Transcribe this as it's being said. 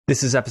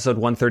This is episode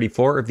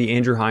 134 of the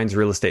Andrew Hines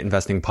Real Estate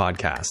Investing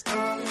Podcast.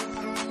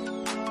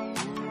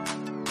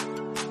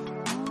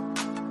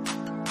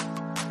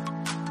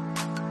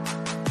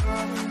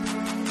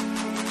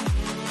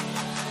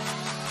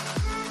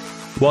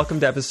 Welcome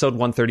to episode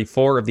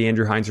 134 of the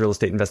Andrew Hines Real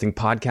Estate Investing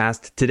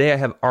Podcast. Today I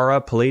have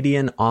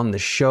Poladian on the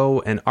show,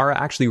 and Ara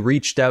actually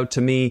reached out to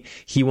me.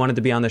 He wanted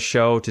to be on the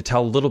show to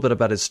tell a little bit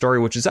about his story,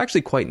 which is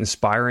actually quite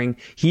inspiring.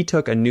 He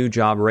took a new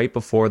job right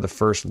before the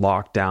first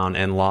lockdown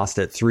and lost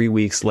it 3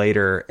 weeks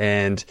later.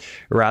 And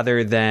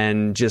rather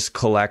than just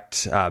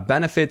collect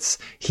benefits,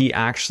 he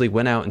actually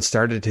went out and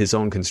started his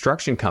own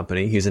construction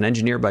company. He's an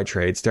engineer by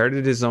trade,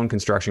 started his own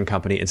construction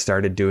company and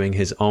started doing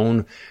his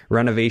own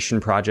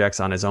renovation projects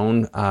on his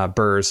own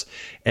BRRRR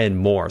and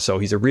more. So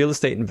he's a real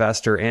estate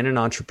investor and an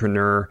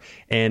entrepreneur,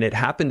 and it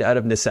happened out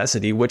of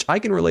necessity, which I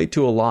can relate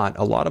to a lot.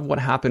 A lot of what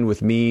happened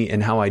with me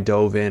and how I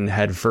dove in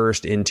head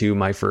first into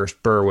my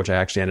first BRRRR, which I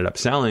actually ended up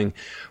selling,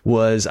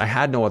 was I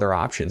had no other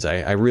options.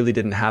 I really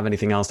didn't have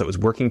anything else that was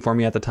working for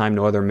me at the time,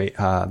 no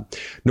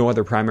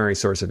other primary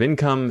source of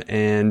income,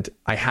 and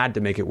I had to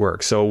make it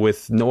work. So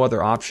with no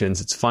other options,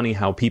 it's funny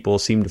how people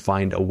seem to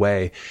find a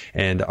way.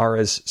 And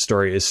Ara's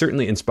story is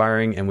certainly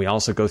inspiring, and we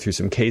also go through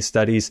some case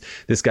studies.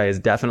 This guy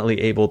is definitely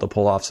able to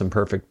pull off some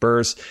perfect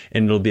BRRRRs,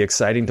 and it'll be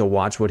exciting to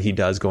watch what he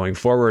does going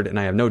forward. And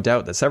I have no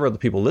doubt that several of the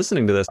people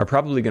listening to this are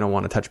probably going to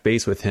want to touch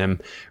base with him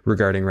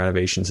regarding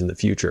renovations in the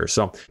future.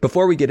 So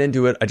before we get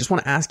into it, I just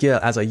want to ask you,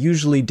 as I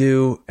usually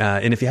do,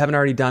 and if you haven't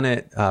already done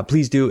it,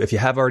 please do. If you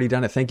have already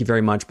done it, thank you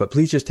very much. But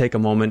please just take a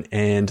moment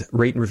and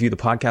rate and review the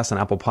podcast on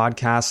Apple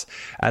Podcasts.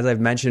 As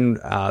I've mentioned,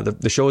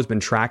 the show has been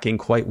tracking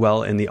quite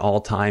well in the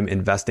all-time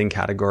investing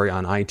category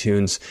on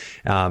iTunes,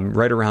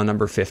 right around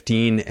number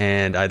 15.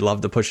 And I'd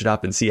love to push it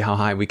up and see how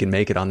high we can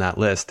make it on that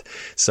list.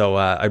 So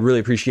I'd really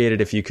appreciate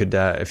it if you could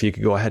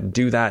go ahead and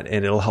do that,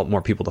 and it'll help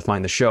more people to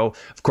find the show.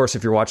 Of course,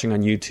 if you're watching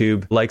on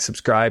YouTube, like,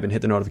 subscribe, and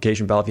hit the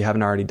notification bell if you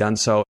haven't already done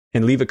so.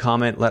 And leave a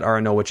comment. Let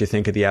Ara know what you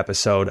think of the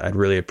episode. I'd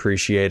really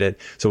appreciate it.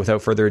 So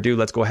without further ado,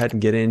 let's go ahead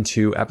and get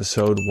into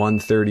episode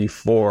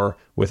 134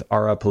 with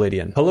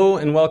Poladian. Hello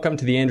and welcome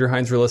to the Andrew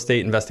Hines Real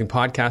Estate Investing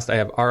Podcast. I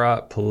have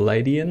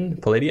Poladian.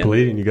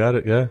 Poladian, you got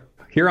it, yeah.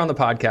 Here on the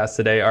podcast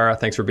today. Ara,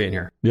 thanks for being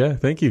here. Yeah,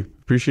 thank you.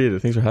 Appreciate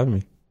it. Thanks for having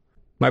me.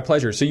 My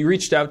pleasure. So you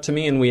reached out to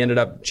me and we ended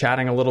up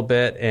chatting a little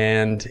bit,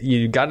 and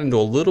you got into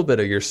a little bit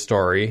of your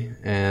story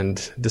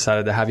and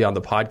decided to have you on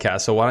the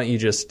podcast. So why don't you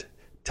just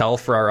tell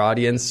for our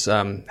audience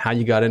how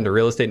you got into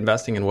real estate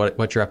investing and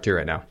what you're up to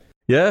right now?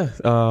 Yeah.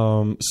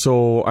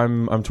 So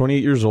I'm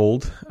 28 years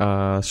old,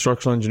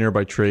 structural engineer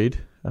by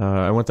trade.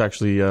 I went to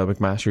actually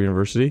McMaster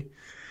University,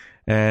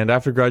 and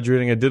after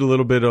graduating, I did a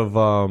little bit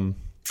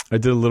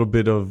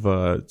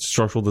of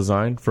structural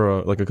design for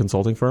a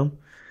consulting firm.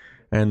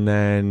 And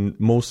then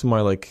most of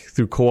my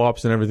through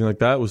co-ops and everything like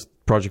that was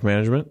project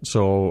management.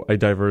 So I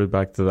diverted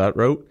back to that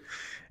route.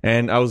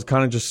 And I was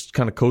kind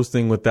of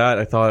coasting with that.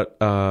 I thought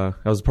I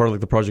was part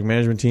of the project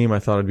management team. I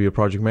thought I'd be a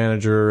project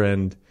manager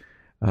and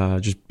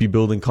just be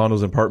building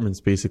condos and apartments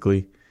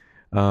basically.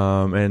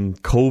 And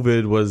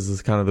COVID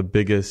was kind of the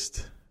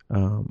biggest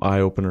eye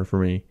opener for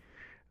me.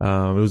 It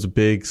was a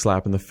big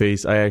slap in the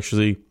face. I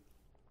actually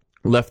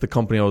left the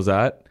company I was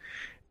at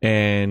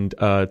and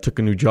took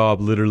a new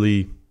job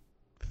literally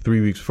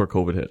 3 weeks before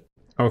COVID hit.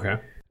 Okay.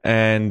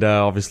 And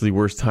obviously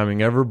worst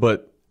timing ever,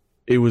 but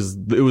it was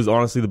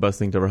honestly the best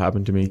thing to ever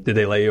happen to me. Did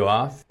they lay you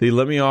off? They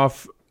let me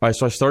off.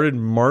 So I started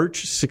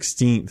March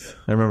 16th.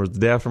 I remember the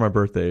day after my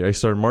birthday. I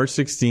started March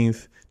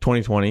 16th,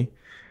 2020.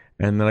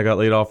 And then I got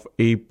laid off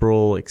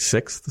April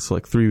 6th. So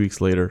 3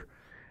 weeks later.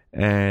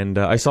 And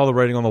I saw the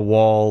writing on the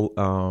wall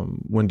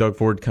when Doug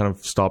Ford kind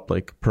of stopped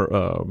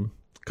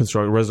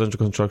residential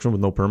construction with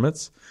no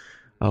permits.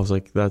 I was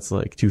like, that's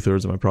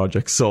 2/3 of my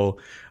project. So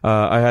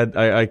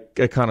I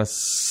kind of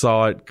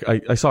saw it.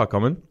 I saw it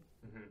coming.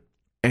 Mm-hmm.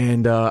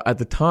 And at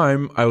the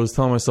time, I was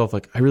telling myself, I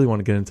really want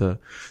to get into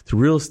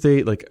real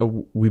estate.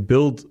 We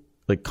build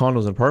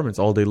condos and apartments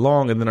all day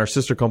long. And then our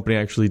sister company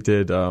actually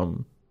did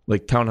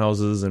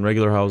townhouses and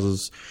regular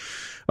houses,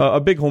 a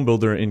big home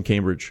builder in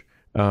Cambridge.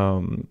 But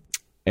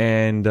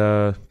I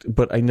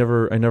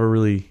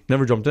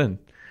never jumped in.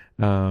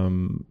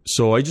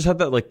 So I just had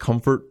that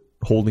comfort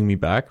holding me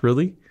back,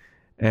 really.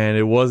 And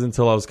it wasn't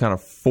until I was kind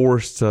of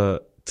forced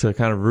to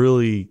kind of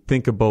really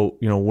think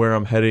about, where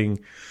I'm heading,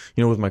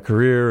 with my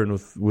career and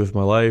with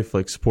my life,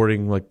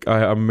 supporting,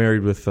 I'm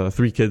married with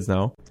 3 kids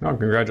now. Oh,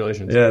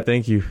 congratulations. Yeah,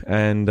 thank you.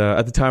 And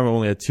at the time I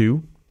only had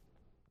 2.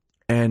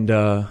 And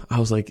I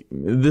was like,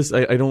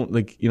 I don't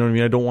I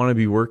don't want to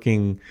be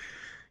working,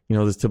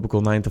 this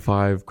typical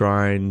 9-to-5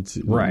 grind.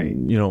 Right.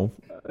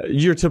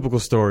 Your typical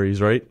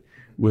stories, right?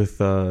 With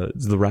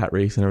the rat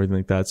race and everything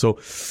like that. So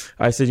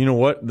I said, you know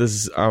what,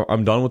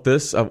 I'm done with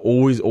this. I've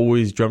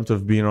always dreamt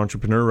of being an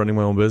entrepreneur, running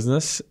my own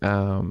business.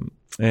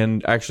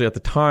 And actually at the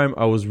time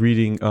I was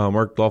reading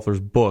Mark Loeffler's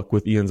book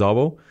with Ian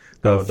Szabo.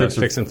 The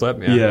fix and flip.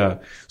 Yeah.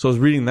 So I was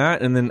reading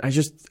that, and then I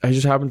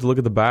just happened to look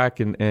at the back,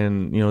 and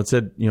it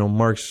said,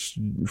 Mark's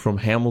from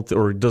Hamilton,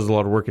 or does a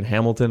lot of work in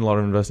Hamilton, a lot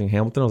of investing in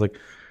Hamilton. I was like,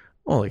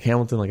 like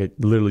Hamilton, like I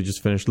literally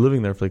just finished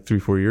living there for like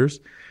 3-4 years.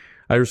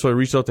 So I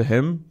reached out to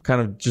him,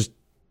 kind of just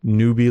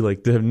newbie,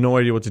 like they have no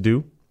idea what to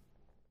do.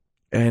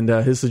 And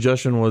his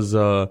suggestion was,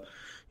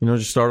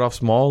 just start off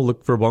small,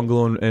 look for a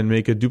bungalow and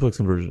make a duplex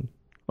conversion.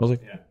 I was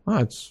like,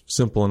 it's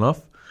simple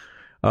enough.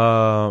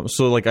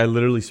 So like I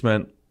literally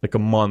spent like a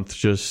month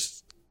just,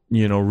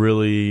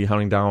 really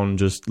hunting down,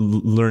 just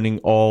learning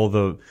all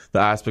the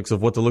aspects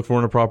of what to look for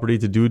in a property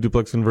to do a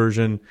duplex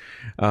conversion,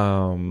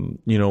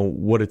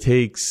 what it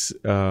takes,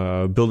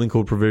 building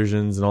code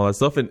provisions and all that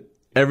stuff. And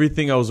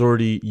everything I was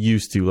already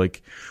used to.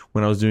 Like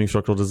when I was doing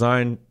structural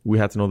design, we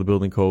had to know the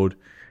building code.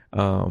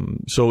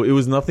 So it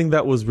was nothing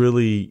that was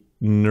really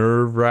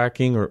nerve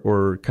wracking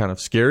or kind of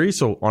scary.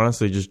 So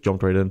honestly, just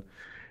jumped right in.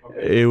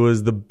 Okay. It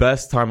was the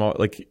best time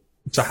out.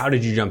 So how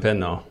did you jump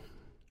in though?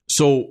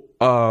 So,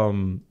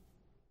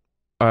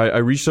 I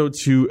reached out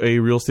to a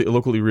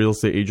locally real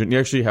estate agent. He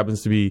actually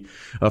happens to be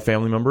a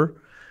family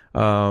member.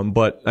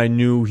 But I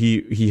knew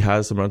he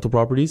has some rental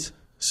properties.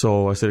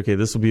 So I said, okay,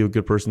 this will be a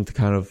good person to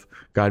kind of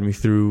guide me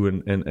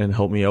through and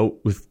help me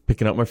out with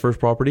picking up my first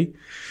property.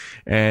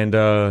 And,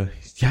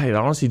 it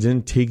honestly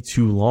didn't take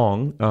too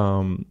long.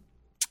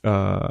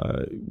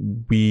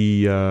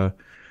 We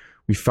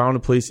found a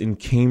place in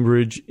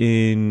Cambridge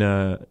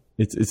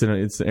it's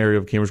an area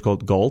of Cambridge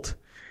called Galt.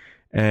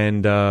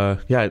 And,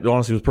 it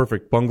honestly was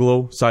perfect.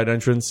 Bungalow, side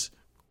entrance,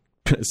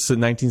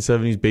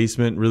 1970s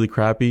basement, really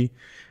crappy.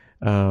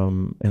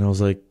 And I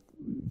was like,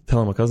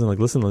 telling my cousin, like,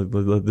 listen,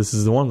 this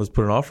is the one. Let's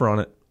put an offer on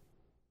it.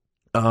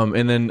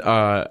 And then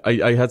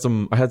I had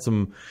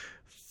some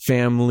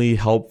family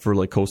help for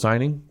like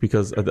co-signing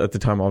because at the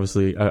time,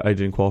 obviously, I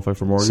didn't qualify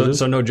for mortgages.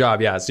 So no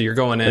job, yeah. So you're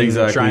going in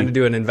trying to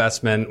do an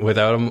investment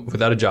without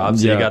a job.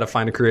 So you got to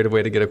find a creative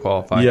way to get it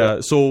qualified.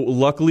 Yeah. So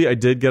luckily, I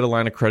did get a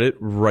line of credit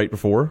right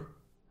before.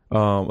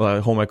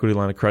 A home equity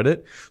line of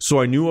credit. So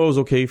I knew I was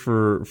okay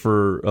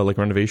for like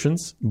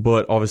renovations,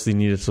 but obviously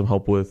needed some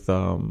help with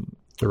the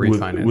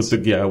refinance.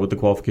 With the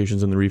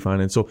qualifications and the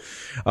refinance. So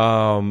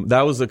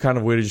that was the kind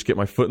of way to just get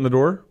my foot in the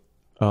door.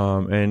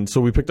 And so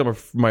we picked up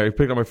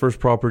my first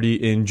property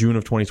in June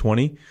of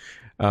 2020,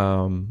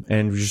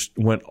 and we just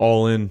went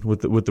all in with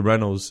the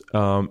renos.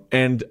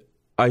 And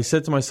I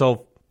said to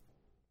myself,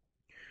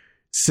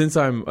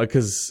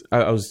 because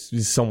I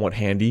was somewhat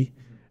handy.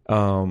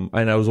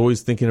 And I was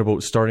always thinking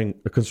about starting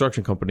a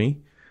construction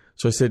company.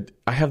 So I said,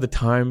 I have the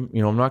time,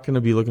 I'm not going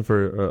to be looking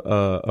for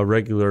a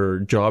regular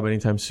job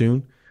anytime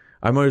soon.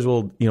 I might as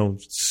well,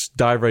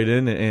 dive right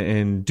in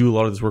and do a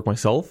lot of this work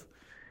myself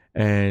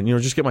and,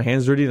 just get my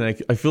hands dirty.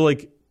 And I feel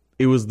like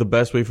it was the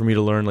best way for me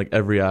to learn like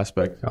every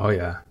aspect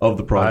of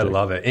the project. I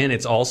love it. And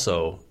it's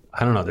also,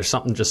 I don't know, there's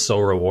something just so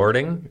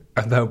rewarding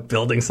about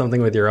building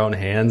something with your own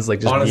hands,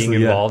 like just honestly,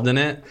 being involved in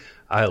it.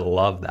 I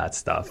love that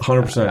stuff.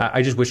 100%.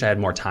 I just wish I had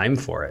more time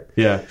for it.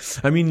 Yeah.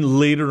 I mean,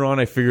 later on,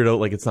 I figured out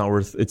like it's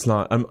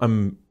not.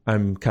 I'm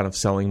kind of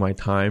selling my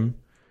time.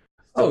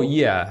 Oh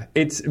yeah,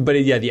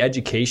 the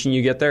education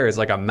you get there is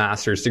like a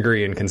master's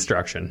degree in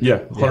construction. Yeah,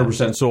 100%.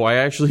 Yeah.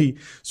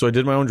 So I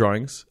did my own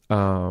drawings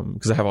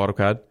because I have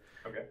AutoCAD.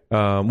 Okay.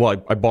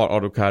 I bought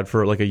AutoCAD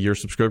for like a year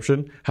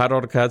subscription. Had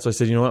AutoCAD, so I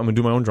said, you know what, I'm gonna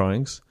do my own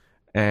drawings,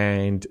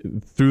 and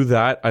through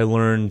that, I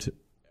learned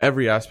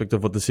every aspect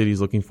of what the city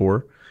is looking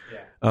for.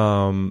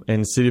 And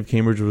the city of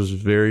Cambridge was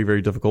very,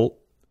 very difficult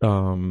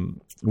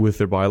with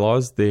their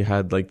bylaws. They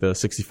had like the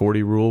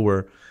 60-40 rule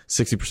where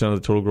 60% of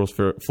the total gross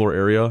floor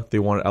area they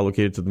wanted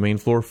allocated to the main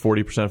floor,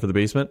 40% for the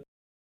basement.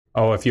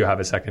 Oh, if you have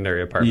a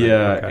secondary apartment.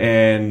 Yeah,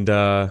 okay.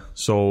 And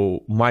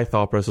so my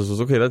thought process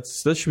was, okay,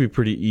 that should be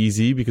pretty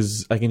easy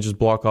because I can just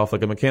block off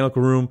like a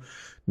mechanical room,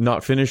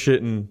 not finish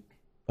it, and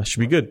that should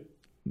be good.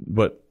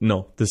 But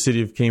no, the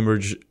city of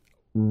Cambridge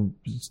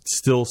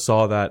still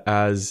saw that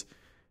as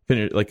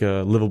like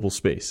a livable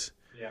space.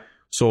 Yeah.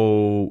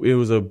 So it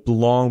was a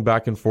long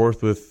back and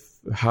forth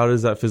with how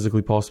is that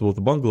physically possible with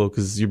the bungalow?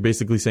 Because you're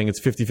basically saying it's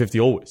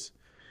 50-50 always.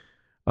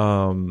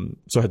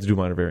 So I had to do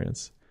minor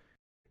variance.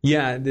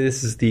 Yeah,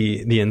 this is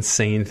the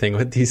insane thing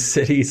with these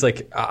cities.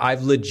 Like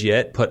I've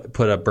legit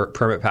put a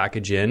permit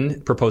package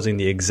in proposing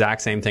the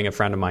exact same thing a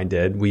friend of mine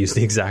did. We used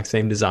the exact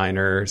same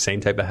designer, same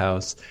type of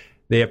house.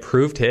 They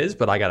approved his,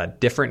 but I got a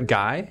different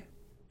guy.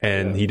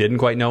 And he didn't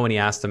quite know when he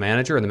asked the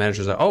manager, and the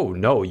manager's like, oh,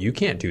 no, you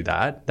can't do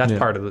that. That's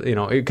part of,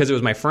 because it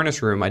was my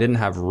furnace room. I didn't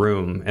have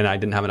room, and I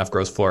didn't have enough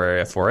gross floor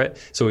area for it.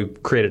 So we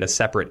created a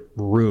separate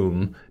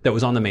room that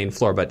was on the main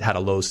floor, but had a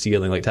low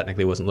ceiling, like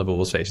technically wasn't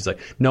livable space. He's like,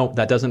 no,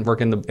 that doesn't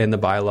work in the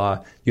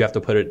bylaw. You have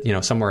to put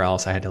it, somewhere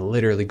else. I had to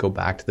literally go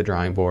back to the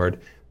drawing board,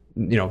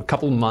 a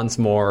couple months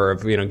more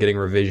of, getting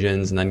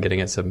revisions and then getting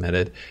it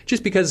submitted.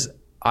 Just because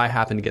I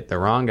happened to get the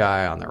wrong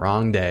guy on the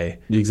wrong day.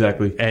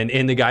 Exactly.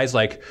 And the guy's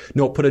like,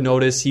 no, put a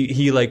notice.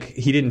 He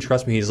didn't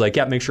trust me. He's like,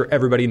 yeah, make sure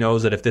everybody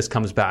knows that if this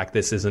comes back,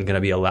 this isn't going to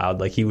be allowed.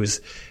 Like he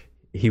was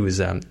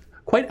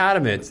quite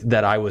adamant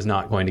that I was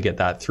not going to get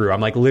that through.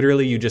 I'm like,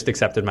 literally, you just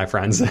accepted my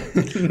friends.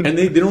 And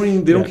they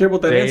don't care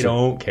about that they answer. They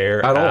don't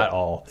care at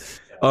all.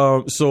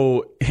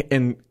 So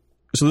this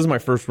is my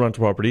first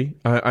rental property.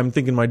 I'm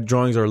thinking my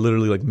drawings are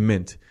literally like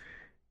mint.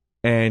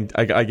 and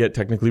I get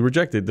technically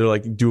rejected. They're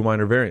like, do a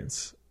minor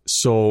variance.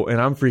 So,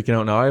 and I'm freaking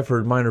out now. I've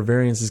heard minor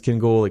variances can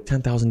go like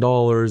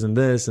 $10,000 and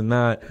this and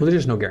that. Well,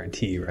 there's no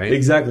guarantee, right?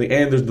 Exactly.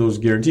 And there's those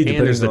guarantees.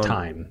 And there's the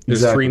time.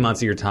 There's 3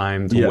 months of your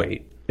time to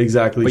wait.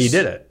 Exactly. But you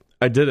did it.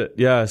 I did it.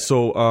 Yeah.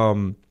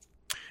 So,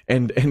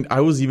 and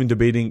I was even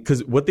debating,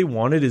 because what they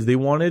wanted is they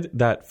wanted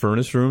that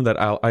furnace room that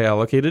I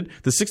allocated.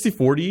 The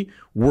 60/40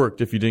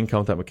 worked if you didn't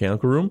count that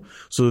mechanical room.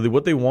 So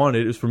what they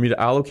wanted is for me to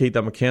allocate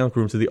that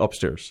mechanical room to the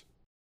upstairs.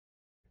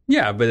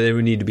 Yeah, but it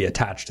would need to be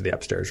attached to the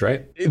upstairs,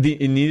 right? It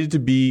needed to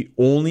be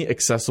only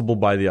accessible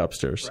by the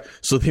upstairs. Right.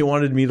 So they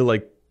wanted me to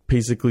like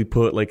basically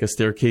put like a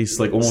staircase,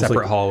 like almost separate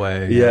like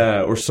hallway.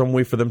 Yeah, or some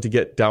way for them to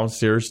get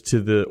downstairs to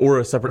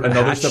another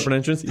separate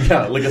entrance.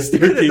 Yeah, like a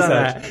staircase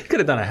hatch. Could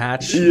have done a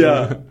hatch.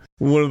 Yeah,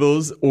 one of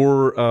those,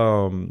 or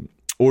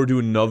do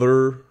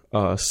another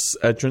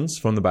entrance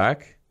from the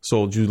back.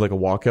 So I'll do like a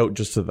walkout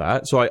just to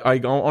that. So I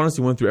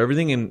honestly went through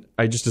everything, and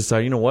I just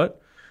decided, you know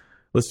what?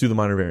 Let's do the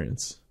minor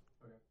variance.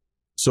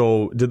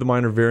 So did the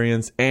minor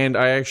variance, and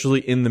I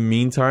actually, in the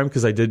meantime,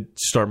 because I did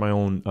start my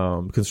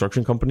own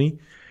construction company.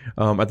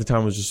 At the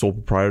time, I was just sole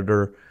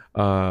proprietor.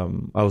 I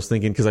was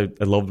thinking, because I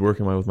loved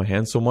working with my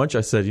hands so much,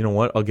 I said, you know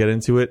what, I'll get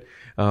into it,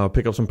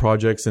 pick up some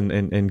projects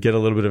and get a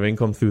little bit of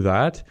income through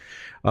that.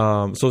 So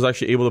I was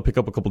actually able to pick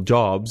up a couple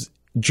jobs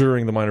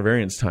during the minor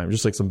variance time,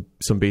 just like some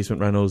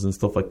basement renos and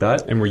stuff like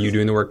that. And were you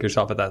doing the work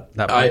yourself at that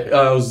point?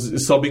 I was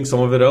subbing some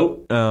of it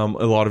out.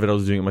 A lot of it I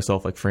was doing it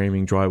myself, like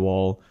framing,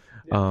 drywall,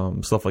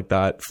 stuff like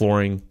that,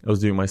 flooring. I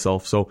was doing it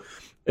myself. So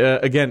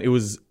again, it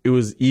was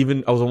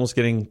even, I was almost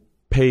getting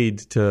paid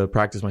to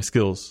practice my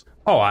skills.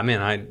 Oh, I mean,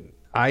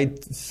 I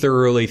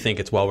thoroughly think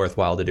it's well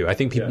worthwhile to do. I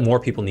think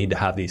more people need to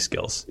have these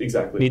skills.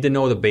 Exactly. Need to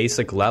know the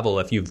basic level.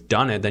 If you've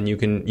done it, then you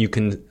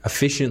can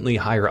efficiently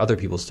hire other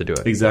people to do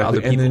it.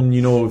 Exactly. And then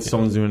if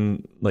someone's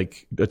doing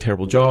like a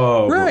terrible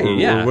job, right?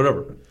 or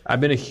whatever. I've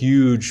been a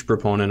huge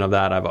proponent of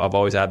that. I've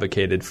always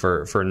advocated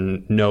for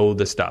know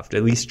the stuff. To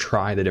at least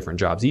try the different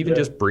jobs, even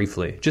just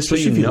briefly, just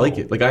especially so you if you know. like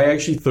it. Like I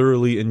actually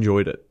thoroughly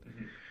enjoyed it.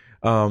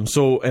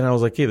 So, and I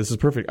was like, hey, this is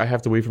perfect. I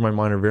have to wait for my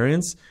minor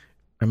variance.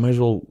 I might as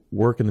well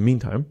work in the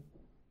meantime.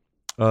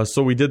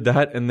 So we did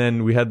that, and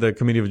then we had the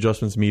committee of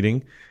adjustments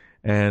meeting,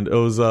 and it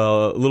was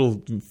a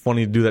little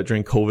funny to do that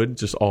during COVID,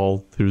 just all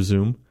through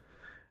Zoom.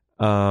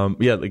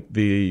 Like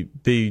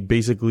they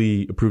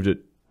basically approved it,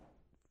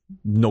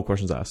 no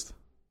questions asked.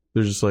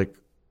 They're just like,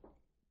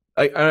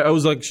 I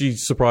was actually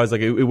surprised.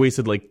 Like it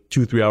wasted like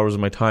 2-3 hours of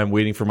my time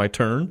waiting for my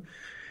turn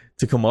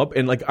to come up,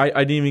 and like I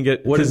didn't even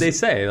get. What did they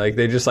say? Like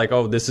they just like,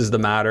 oh, this is the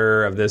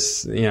matter of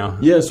this,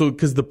 Yeah, so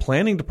because the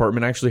planning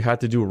department actually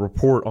had to do a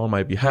report on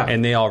my behalf,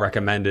 and they all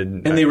recommended,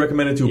 and they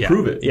recommended to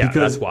approve it. Yeah,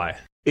 because that's why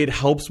it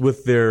helps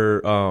with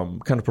their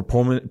kind of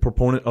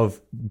proponent of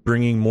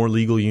bringing more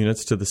legal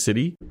units to the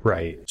city.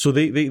 Right. So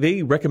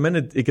they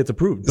recommended it gets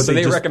approved. But so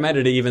they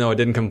recommended it even though it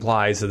didn't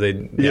comply. So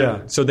they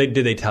So did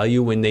they tell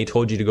you when they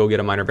told you to go get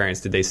a minor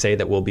variance? Did they say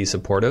that we'll be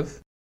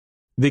supportive?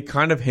 They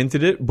kind of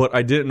hinted it, but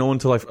I didn't know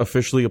until I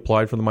officially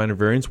applied for the minor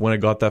variance when I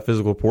got that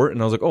physical report,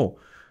 and I was like, oh,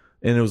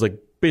 and it was like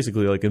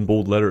basically like in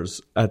bold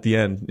letters at the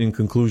end. In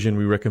conclusion,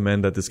 we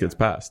recommend that this gets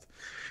passed.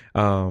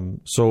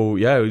 So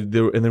yeah, and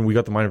then we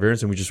got the minor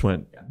variance, and we just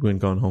went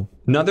gone home.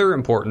 Another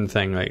important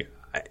thing, like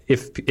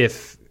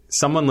if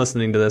someone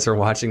listening to this or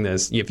watching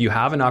this, if you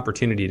have an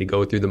opportunity to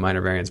go through the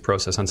minor variance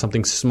process on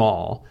something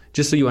small,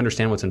 just so you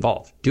understand what's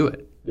involved, do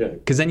it. Yeah.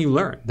 Because then you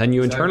learn, then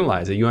you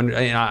internalize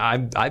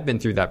it. I've been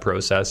through that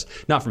process,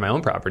 not for my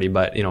own property,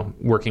 but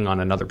working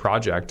on another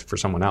project for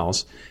someone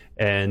else,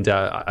 and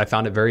I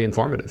found it very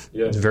informative.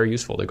 Yeah. It's very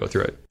useful to go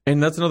through it.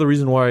 And that's another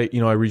reason why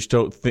I reached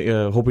out,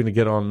 hoping to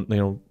get on,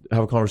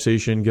 have a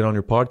conversation, get on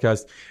your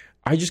podcast.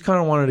 I just kind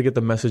of wanted to get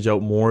the message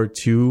out more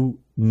to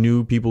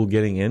new people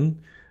getting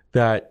in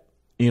that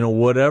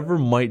whatever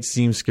might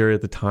seem scary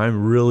at the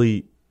time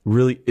really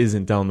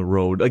isn't down the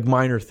road. Like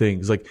minor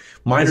things,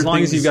 as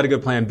long as you've got a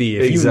good plan B.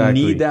 If you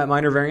need that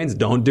minor variance,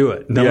 don't do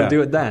it. Don't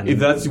do it then. If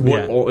that's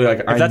what,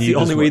 if that's the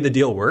only way the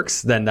deal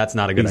works, then that's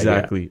not a good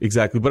idea.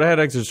 Exactly. But I had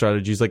exit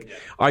strategies. Like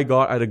I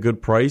got at a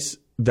good price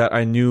that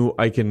I knew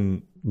I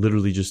can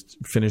literally just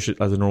finish it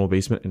as a normal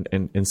basement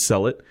and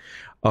sell it.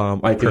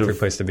 Perfect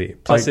place to be.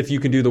 Plus, if you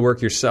can do the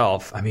work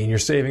yourself, you're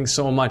saving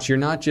so much. You're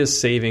not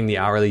just saving the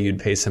hourly you'd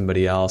pay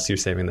somebody else. You're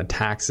saving the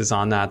taxes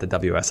on that, the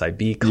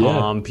WSIB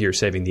comp. Yeah. You're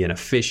saving the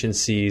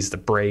inefficiencies, the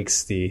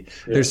breaks.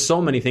 There's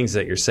so many things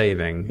that you're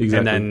saving.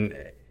 Exactly.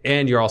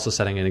 And you're also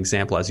setting an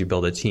example as you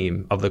build a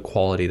team of the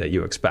quality that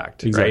you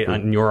expect. Exactly.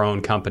 Right? On your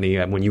own company,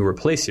 when you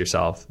replace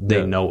yourself,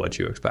 they know what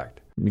you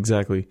expect.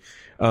 Exactly.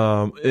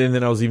 And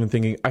then I was even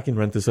thinking, I can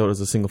rent this out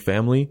as a single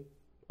family.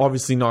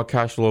 Obviously not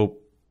cash flow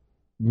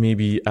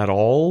maybe at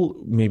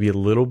all, maybe a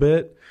little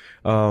bit.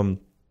 But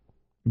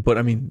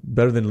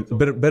better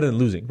than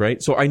losing,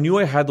 right? So I knew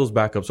I had those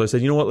backups. So I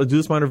said, you know what, let's do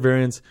this minor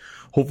variance,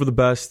 hope for the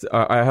best.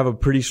 I have a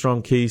pretty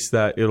strong case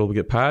that it'll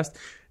get passed.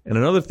 And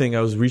another thing,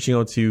 I was reaching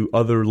out to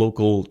other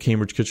local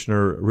Cambridge,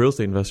 Kitchener real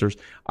estate investors.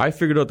 I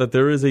figured out that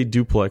there is a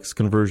duplex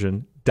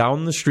conversion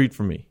down the street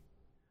from me,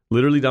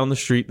 literally down the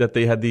street that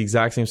they had the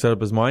exact same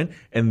setup as mine,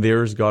 and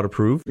theirs got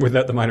approved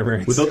without the minor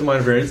variance. Without the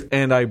minor variance,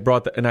 and I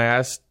brought that, and I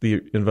asked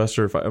the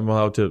investor if I'm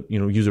allowed to,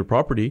 use their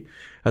property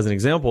as an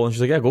example, and she's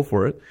like, "Yeah, go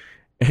for it."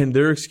 And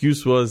their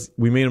excuse was,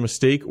 "We made a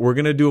mistake. We're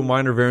gonna do a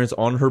minor variance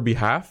on her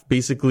behalf,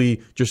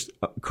 basically just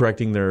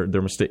correcting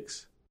their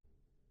mistakes."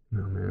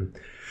 Oh man.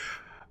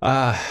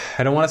 I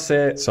don't want to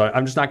say it, so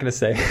I'm just not going to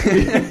say.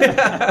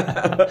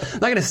 I'm not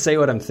going to say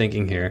what I'm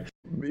thinking here.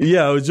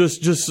 Yeah, it was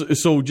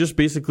just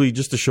basically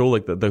just to show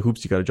like the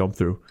hoops you got to jump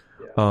through.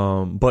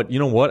 Yeah. But you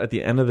know what? At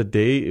the end of the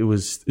day,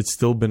 it's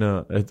still been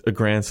a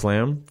grand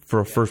slam for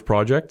a first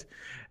project.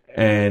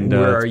 And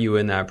where are you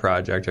in that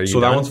project? Are you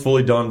so done? That one's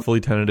fully done, fully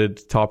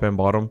tenanted, top and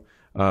bottom.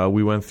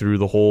 We went through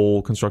the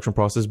whole construction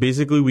process.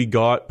 Basically, we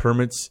got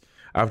permits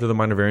after the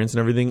minor variance and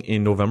everything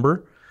in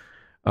November.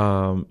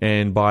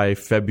 And by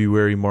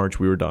February, March,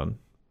 we were done.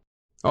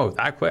 Oh,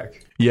 that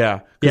quick. Yeah.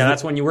 Yeah,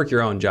 that's when you work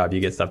your own job.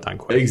 You get stuff done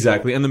quick.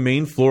 Exactly. And the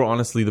main floor,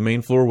 honestly,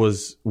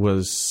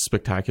 was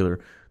spectacular.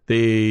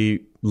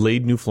 They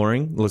laid new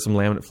flooring, some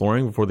laminate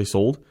flooring before they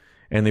sold.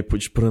 And they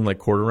put in like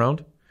quarter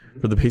round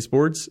for the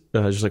baseboards,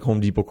 just like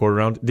Home Depot quarter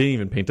round. Didn't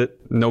even paint it.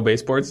 No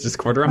baseboards, just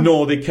quarter round?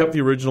 No, they kept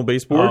the original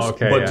baseboards.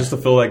 But just to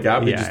fill that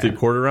gap, they just did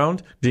quarter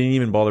round. Didn't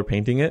even bother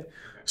painting it.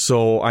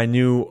 So I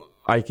knew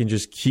I can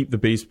just keep the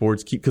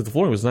baseboards, because the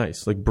flooring was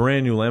nice, like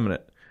brand new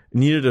laminate.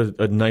 Needed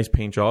a nice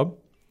paint job,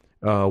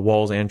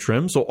 walls and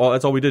trim. So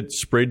that's all we did.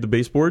 Sprayed the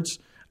baseboards,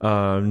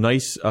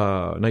 nice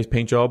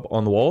paint job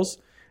on the walls,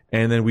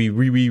 and then we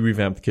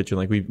revamped the kitchen.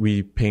 Like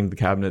we painted the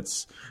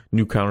cabinets,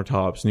 new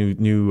countertops,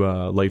 new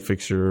light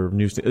fixture,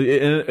 and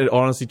it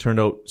honestly turned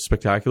out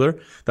spectacular.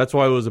 That's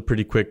why it was a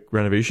pretty quick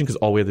renovation, because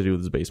all we had to do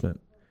was the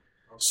basement.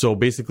 So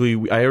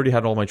basically, I already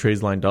had all my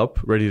trades lined up,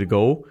 ready to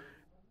go.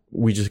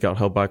 We just got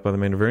held back by the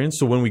minor variance.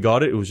 So when we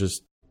got it was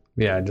just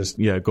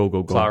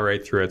go. Plow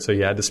right through it. So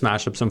you had to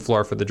smash up some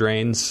floor for the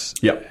drains.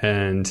 Yep.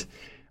 And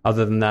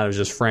other than that, it was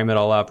just frame it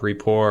all up,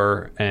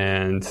 re-pour,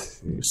 and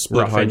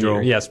split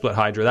hydro. Split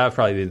hydro. That would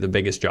probably be the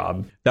biggest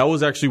job. That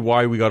was actually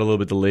why we got a little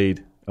bit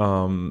delayed.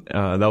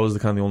 That was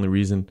the only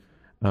reason.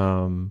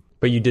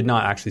 But you did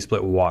not actually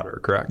split water,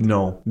 correct?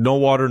 No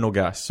water, no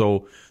gas.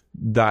 So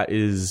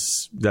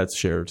that's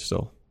shared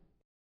still.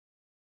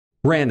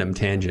 Random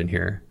tangent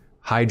here.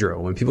 Hydro.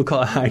 When people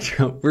call it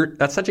hydro,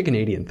 that's such a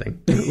Canadian thing.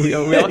 We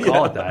all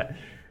call it that.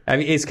 I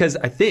mean, it's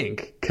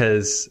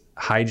because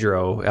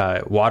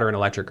hydro, water and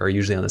electric are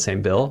usually on the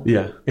same bill.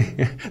 Yeah.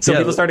 So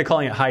people started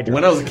calling it hydro.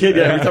 When I was a kid,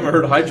 every time I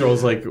heard hydro, I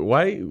was like,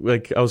 why?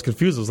 Like, I was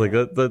confused. I was like,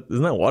 that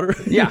isn't that water?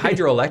 Yeah,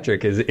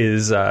 hydroelectric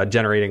is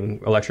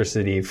generating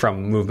electricity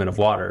from movement of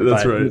water.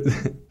 That's right.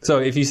 So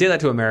if you say that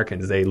to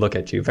Americans, they look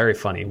at you very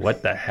funny.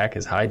 What the heck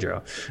is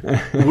hydro?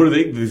 What do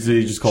they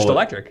just call it?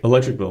 Electric.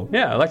 Electric bill.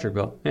 Yeah, electric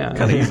bill. Yeah.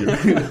 Kind of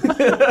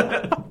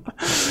easier.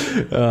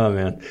 Oh,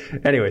 man.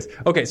 Anyways.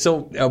 Okay,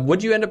 so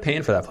what'd you end up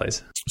paying for that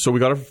place? So we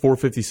got it for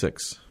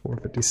 $456.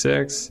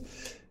 $456.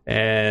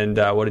 And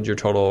what did your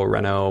total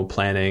reno,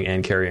 planning,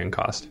 and carrying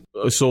cost?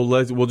 So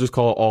we'll just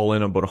call it all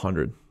in about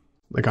 $100.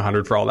 Like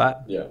 $100 for all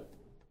that? Yeah.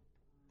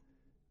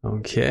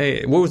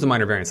 Okay. What was the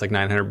minor variance? Like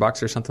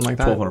 $900 or something like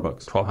that?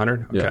 $1,200.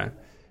 $1,200? Okay. Yeah.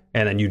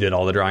 And then you did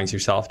all the drawings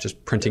yourself,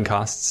 just printing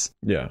costs?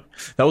 Yeah.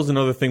 That was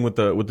another thing with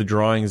the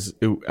drawings.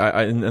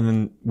 And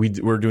then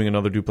we're doing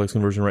another duplex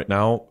conversion right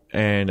now,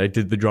 and I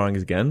did the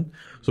drawings again.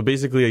 So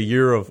basically a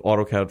year of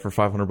AutoCAD for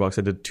 $500.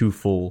 I did 2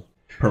 full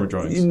permit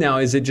drawings. Now,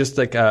 is it just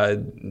like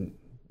the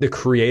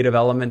creative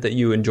element that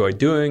you enjoy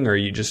doing, or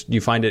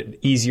you find it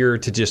easier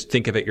to just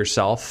think of it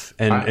yourself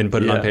and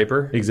put it on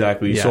paper?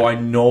 Exactly. Yeah. So I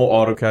know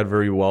AutoCAD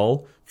very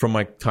well from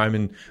my time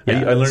in.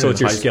 Yeah. I learned so it it's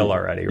in your high skill school.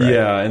 already, right?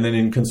 Yeah, and then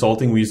in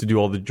consulting, we used to do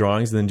all the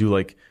drawings and then do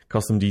like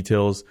custom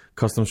details,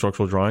 custom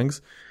structural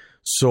drawings.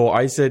 So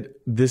I said,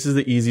 this is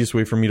the easiest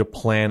way for me to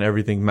plan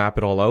everything, map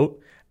it all out,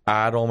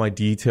 add all my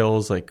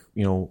details, like,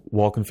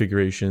 wall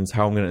configurations,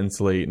 how I'm going to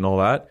insulate and all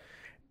that.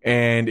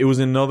 And it was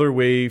another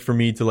way for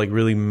me to like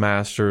really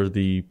master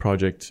the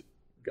project.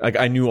 Like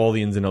I knew all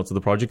the ins and outs of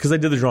the project because I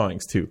did the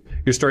drawings too.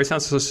 Your story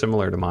sounds so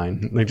similar to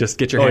mine. Like just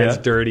get your hands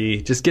dirty.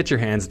 Just get your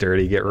hands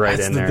dirty. Get right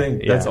in there. Thing.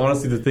 Yeah. That's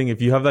honestly the thing.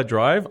 If you have that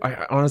drive,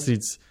 honestly,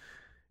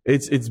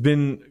 it's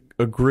been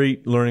a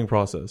great learning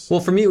process.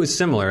 Well, for me, it was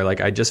similar.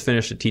 Like I just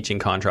finished a teaching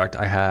contract.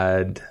 I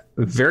had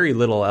very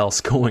little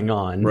else going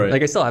on. Right.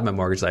 Like I still had my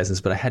mortgage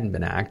license, but I hadn't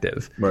been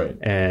active. Right.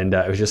 And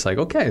it was just like,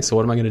 okay, so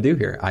what am I going to do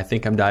here? I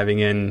think I'm diving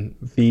in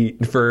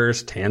feet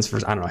first, hands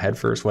first, I don't know, head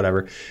first,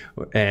 whatever.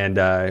 And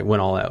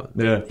went all out.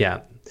 Yeah.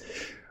 Yeah.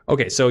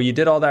 Okay, so you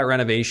did all that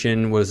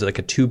renovation. Was it like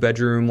a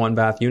 2-bedroom,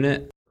 1-bath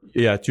unit?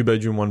 Yeah,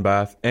 2-bedroom,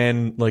 1-bath.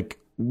 And like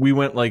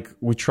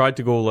we tried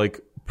to go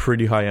like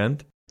pretty high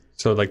end.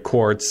 So like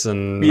quartz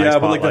and nice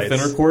but like the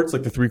thinner quartz,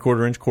 like the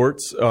 3/4 inch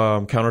quartz,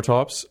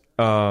 countertops.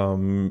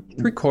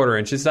 3/4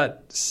 inch, is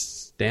that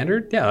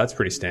standard? Yeah, that's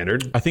pretty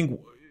standard. I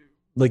think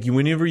like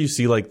whenever you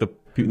see like the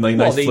Like Well,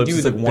 nice they flips, do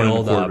it's the like 1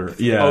 build up. 1/4.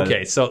 Yeah.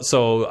 Okay,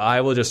 so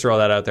I will just throw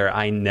that out there.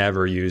 I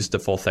never use the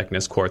full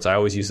thickness quartz. I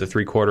always use the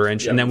 3/4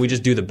 inch, and then we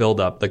just do the build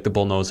up, like the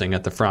bull nosing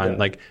at the front. Yeah.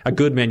 Like a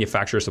good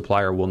manufacturer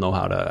supplier will know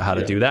how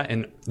to do that,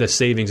 and the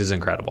savings is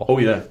incredible. Oh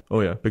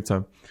yeah, big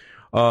time.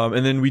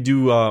 And then we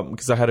do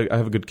because I have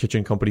a good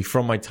kitchen company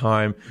from my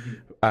time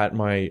at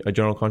my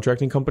general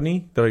contracting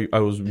company that I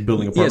was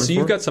building apartments so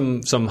you've for. got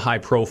some high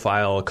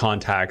profile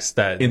contacts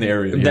that In the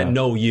area, that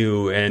know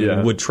you and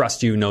Yeah. would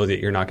trust you, know that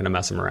you're not going to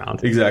mess them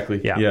around.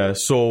 Exactly. Yeah. Yeah.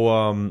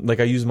 So like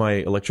I use my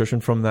electrician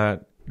from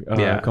that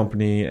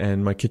company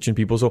and my kitchen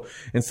people. So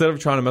instead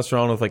of trying to mess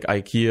around with like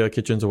IKEA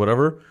kitchens or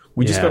whatever,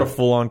 we just got a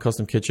full on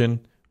custom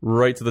kitchen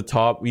right to the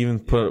top. We even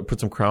put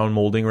some crown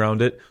molding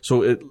around it,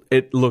 so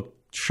it looked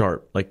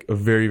sharp, like a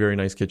very, very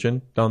nice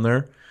kitchen down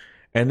there.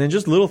 And then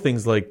just little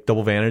things like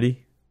double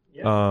vanity.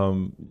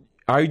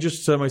 I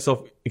just said to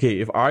myself, okay,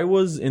 if I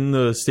was in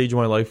the stage of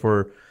my life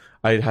where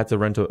I had to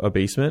rent a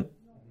basement,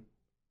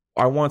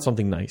 I want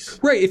something nice.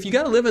 Right. If you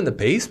got to live in the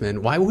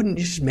basement, why wouldn't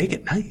you just make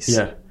it nice?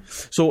 Yeah.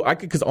 So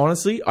because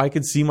honestly, I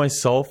could see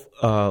myself,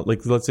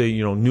 like let's say,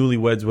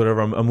 newlyweds, whatever.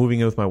 I'm moving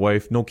in with my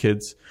wife, no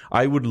kids.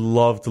 I would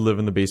love to live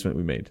in the basement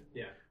we made.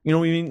 Yeah. You know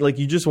what I mean? Like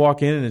you just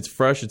walk in and it's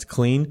fresh, it's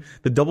clean.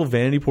 The double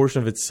vanity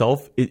portion of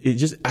itself, it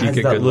just adds You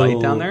get that good little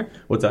light down there?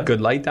 What's that?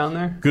 Good light down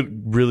there?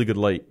 Really good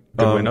light.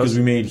 Good windows? Because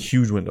we made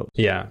huge windows.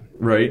 Yeah.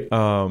 Right.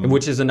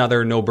 Which is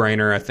another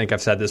no-brainer. I think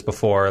I've said this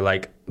before.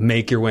 Like,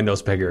 make your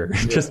windows bigger.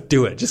 Just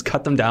do it. Just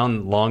cut them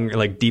down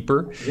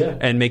deeper,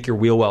 and make your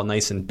wheel well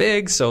nice and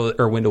big,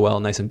 or window well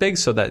nice and big,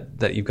 so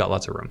that you've got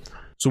lots of room.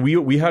 So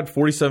we had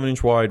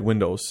 47-inch wide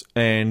windows,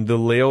 and the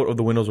layout of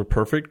the windows were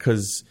perfect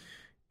because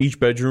each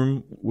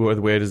bedroom,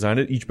 the way I designed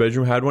it, each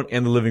bedroom had one,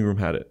 and the living room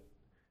had it.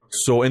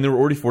 So, and they were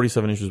already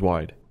 47 inches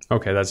wide.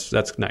 Okay,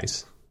 that's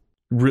nice.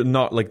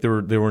 Not like they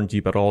weren't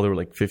deep at all. They were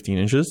like 15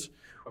 inches.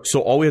 So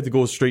all we had to go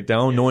was straight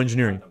down. No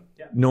engineering.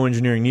 No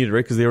engineering needed,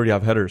 right? Because they already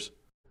have headers.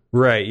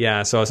 Right,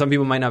 yeah. So some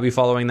people might not be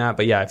following that,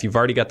 but yeah, if you've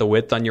already got the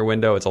width on your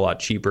window, it's a lot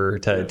cheaper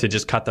to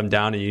just cut them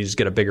down, and you just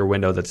get a bigger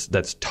window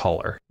that's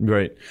taller.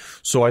 Right.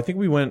 So I think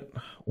we went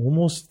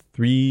almost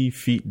 3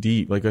 feet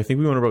deep. Like I think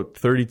we went about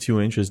 32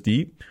 inches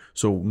deep.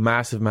 So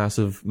massive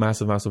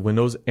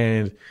windows.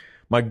 And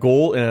my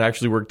goal, and it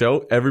actually worked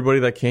out,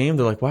 everybody that came,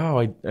 they're like, wow,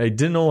 I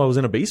didn't know I was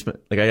in a basement.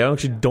 Like I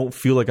actually don't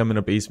feel like I'm in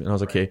a basement. And I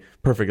was like, okay,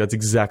 perfect. That's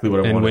exactly what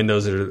I wanted. And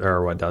windows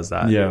are what does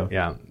that. Yeah.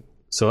 Yeah.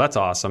 So that's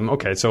awesome.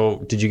 Okay,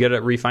 so did you get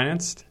it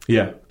refinanced?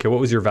 Yeah. Okay, what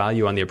was your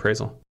value on the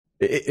appraisal?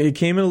 It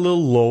came in a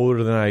little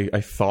lower than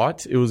I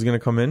thought it was going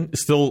to come in.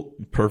 It's still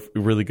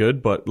really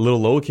good, but a little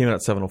low. It came in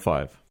at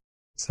 705.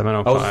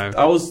 705.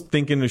 I was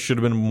thinking it should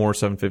have been more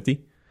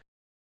 750.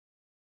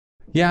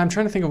 Yeah, I'm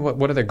trying to think of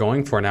what are they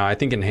going for now. I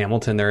think in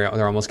Hamilton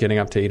they're almost getting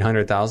up to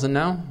 800,000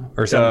 now,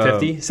 or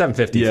 750.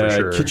 750 for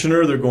sure.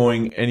 Kitchener they're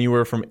going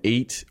anywhere from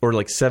 8 or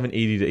like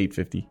 780 to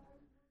 850.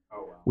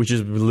 Which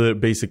is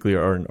basically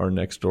our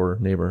next door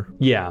neighbor.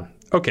 Yeah.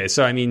 Okay.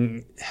 So, I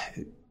mean,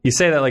 you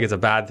say that like it's a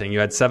bad thing. You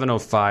had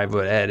 705,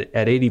 but at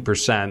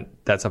 80%,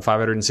 that's a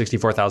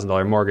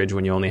 $564,000 mortgage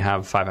when you only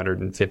have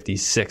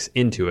 556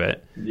 into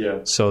it.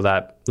 Yeah. So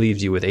that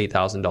leaves you with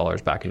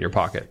 $8,000 back in your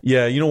pocket.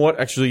 Yeah. You know what?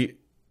 Actually,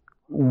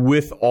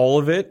 with all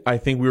of it, I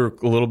think we were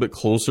a little bit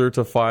closer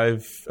to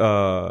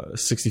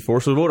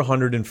 564. So about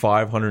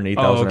 105,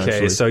 108,000. Okay.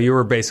 Actually. So you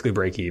were basically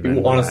break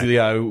even. Honestly,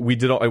 yeah. We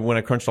did when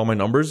I crunched all my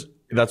numbers.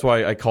 That's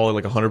why I call it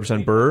like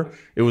 100% BRRRR.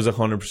 It was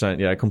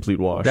 100%, complete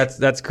wash.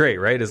 That's great,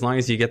 right? As long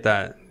as you get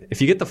that,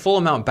 if you get the full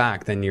amount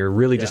back, then you're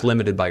really just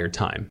limited by your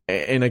time.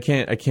 And I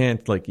can't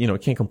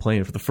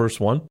complain for the first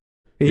one.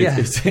 Yeah.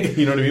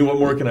 You know what I mean? What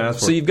more can I ask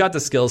for? So you've got the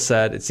skill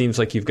set. It seems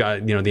like you've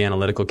got, the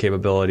analytical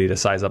capability to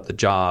size up the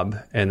job,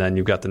 and then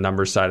you've got the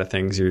numbers side of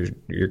things.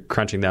 You're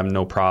crunching them,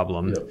 no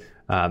problem.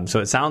 Yep. So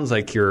it sounds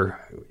like you're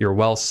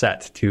well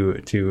set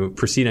to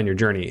proceed on your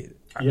journey.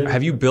 Yeah.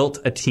 Have you built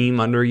a team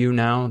under you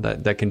now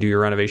that can do your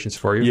renovations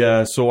for you?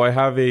 Yeah, so I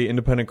have a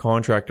independent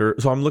contractor.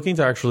 So I'm looking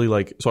to actually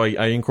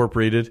I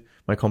incorporated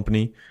my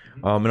company,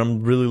 and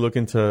I'm really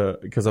looking to,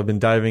 because I've been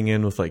diving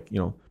in with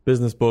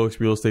business books,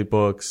 real estate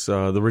books,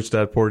 the Rich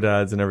Dad Poor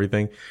Dads and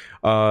everything.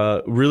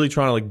 Really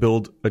trying to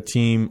build a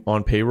team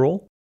on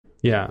payroll.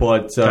 Yeah,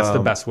 but that's the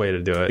best way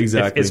to do it.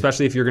 Exactly.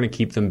 Especially if you're going to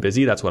keep them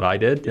busy. That's what I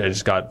did. I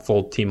just got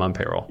full team on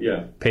payroll.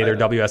 Yeah, pay their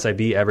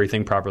WSIB,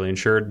 everything properly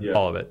insured,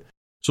 all of it.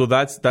 So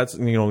that's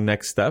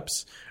next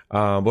steps.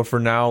 But for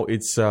now,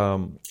 it's I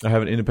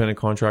have an independent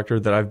contractor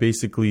that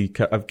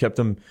I've kept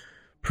them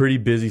pretty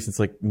busy since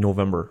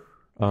November.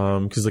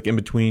 Because in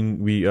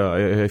between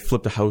I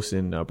flipped a house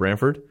in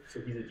Brantford. So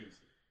he's a GC.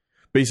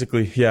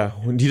 Basically, yeah.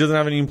 He doesn't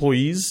have any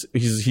employees.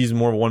 He's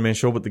more of a one-man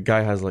show, but the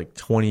guy has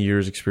 20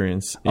 years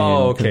experience.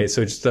 Okay.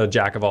 So just a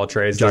jack of all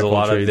trades. Does a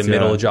lot of the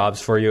middle jobs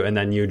for you, and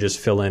then you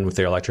just fill in with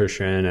the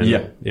electrician and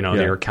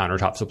your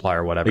countertop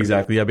supplier, whatever.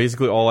 Exactly. Yeah.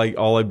 Basically,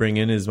 all I bring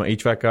in is my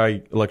HVAC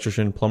guy,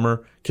 electrician,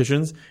 plumber,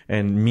 kitchens,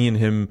 and me and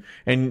him.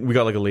 And we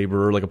got a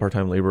laborer, a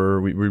part-time laborer.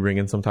 We bring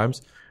in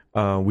sometimes.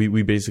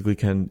 We basically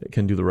can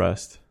do the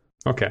rest.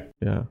 Okay.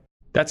 Yeah.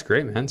 That's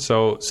great, man.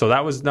 So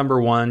that was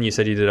number one. You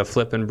said you did a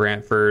flip in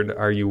Brantford.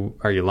 Are you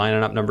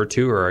lining up number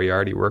two, or are you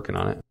already working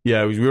on it?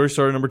 Yeah, we already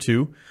started number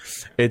two.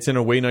 It's in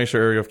a way nicer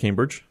area of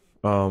Cambridge,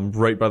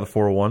 right by the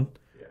 401.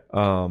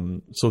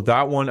 So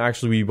that one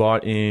actually we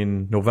bought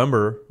in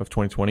November of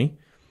 2020.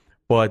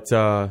 But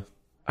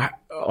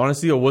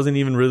honestly, it wasn't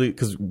even really,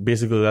 because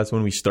basically that's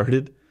when we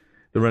started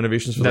the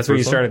renovations for that's the when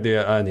you first started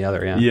the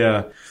other, yeah.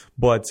 Yeah.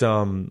 But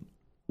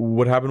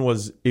what happened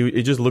was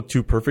it just looked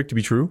too perfect to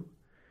be true.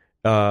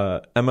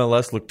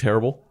 MLS looked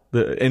terrible.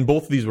 And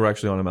both of these were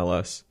actually on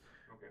MLS.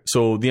 Okay.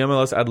 So the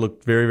MLS ad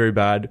looked very, very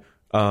bad.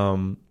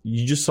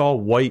 You just saw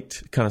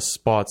white kind of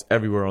spots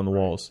everywhere on the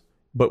walls.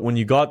 But when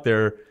you got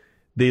there,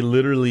 they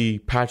literally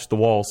patched the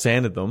wall,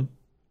 sanded them,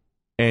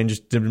 and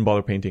just didn't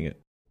bother painting it.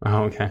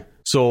 Oh, okay.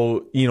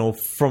 So,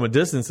 from a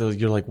distance,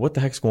 you're like, what the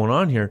heck's going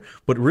on here?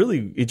 But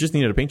really, it just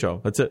needed a paint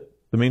job. That's it.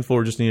 The main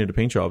floor just needed a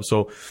paint job.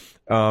 So,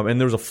 and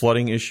there was a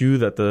flooding issue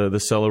that the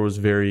seller was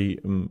very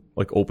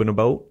open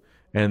about.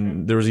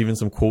 And there was even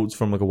some quotes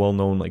from a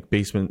well-known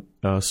basement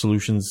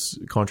solutions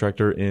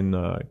contractor in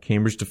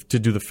Cambridge to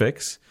do the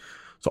fix.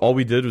 So all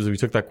we did was we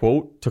took that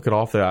quote, took it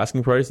off the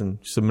asking price, and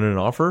submitted an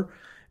offer,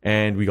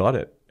 and we got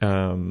it.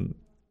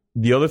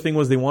 The other thing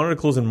was they wanted to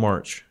close in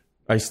March.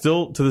 I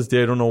still, to this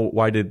day, I don't know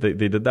why they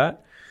did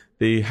that.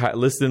 They had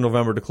listed in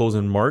November to close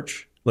in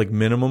March,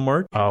 minimum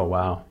March. Oh,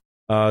 wow.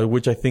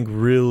 Which I think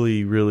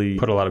really, really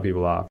put a lot of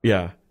people off.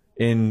 Yeah.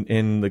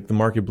 In the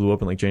market blew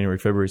up in January,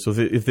 February. So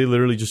if they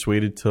literally just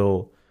waited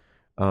till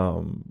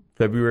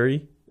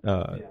February,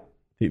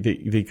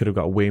 they could have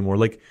got way more.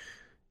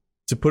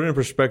 To put it in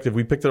perspective,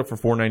 we picked it up for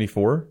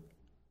 $494.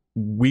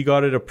 We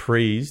got it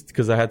appraised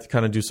because I had to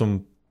kind of do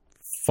some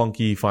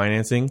funky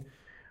financing.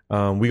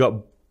 We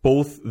got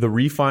both the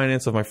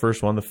refinance of my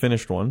first one, the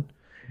finished one,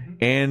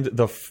 and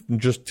the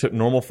just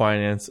normal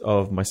finance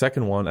of my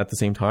second one at the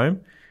same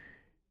time.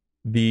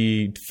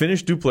 The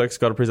finished duplex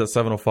got appraised at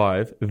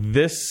 $705.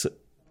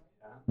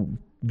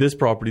 This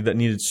property that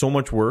needed so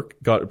much work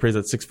got appraised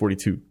at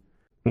 $642.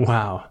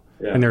 Wow.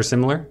 Yeah. And they're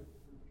similar?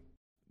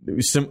 It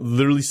was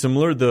literally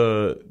similar.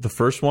 The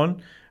first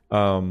one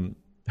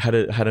had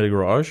a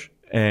garage,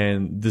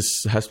 and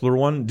this Hespler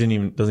one doesn't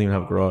even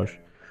have a garage.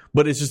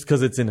 But it's just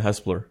because it's in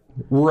Hespler.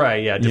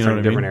 Right, yeah.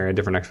 Different area,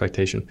 different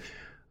expectation.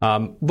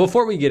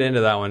 Before we get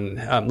into that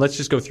one, let's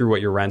just go through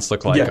what your rents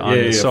look like.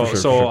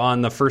 So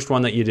on the first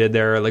one that you did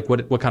there,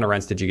 what kind of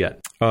rents did you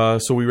get?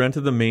 So we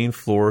rented the main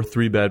floor,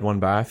 3-bed,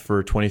 1-bath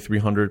for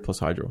 $2,300 plus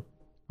hydro.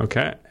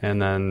 Okay,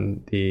 and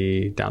then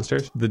the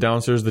downstairs? The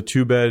downstairs, the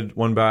 2-bed,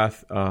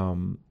 1-bath,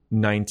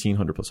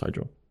 $1,900 plus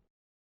hydro.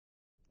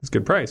 That's a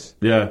good price.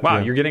 Yeah. Wow,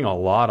 yeah. You're getting a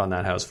lot on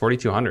that house,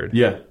 $4,200.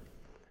 Yeah.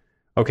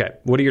 Okay,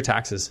 what are your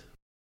taxes?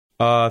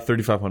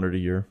 $3,500 a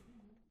year.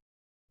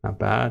 Not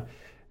bad.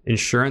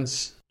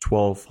 Insurance?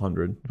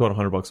 $1,200, about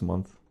 $100 a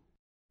month.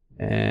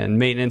 And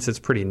maintenance, it's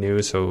pretty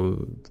new,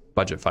 so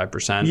budget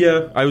 5%.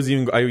 Yeah, I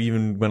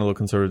even went a little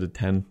conservative,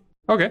 10.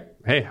 Okay.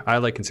 Hey, I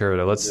like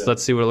conservative.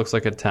 Let's see what it looks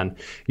like at 10.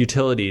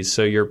 Utilities.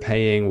 So you're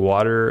paying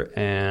water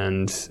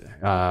and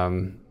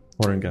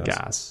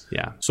gas.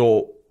 Yeah.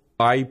 So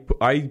I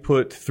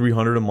put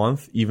 $300 a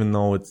month, even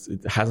though it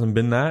hasn't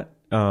been that.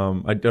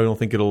 I don't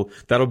think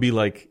that'll be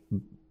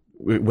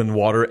when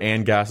water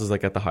and gas is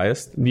at the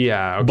highest.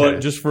 Yeah, okay.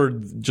 But just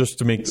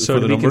to make so for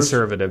the numbers,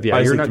 conservative.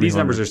 Yeah, these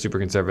numbers are super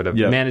conservative.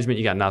 Yeah. Management,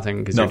 you got nothing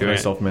because you're doing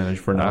self-managed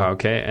for now.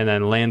 Okay, and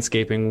then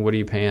landscaping, what are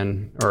you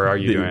paying, or are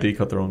you doing? They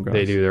cut their own grass.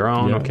 They do their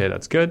own. Yeah. Okay,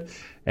 that's good.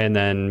 And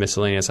then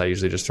miscellaneous, I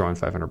usually just throw in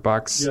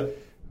 $500. Yeah.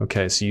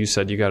 Okay, so you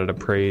said you got it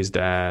appraised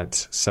at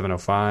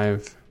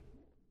 $705.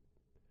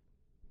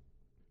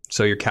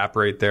 So your cap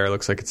rate there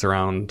looks like it's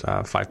around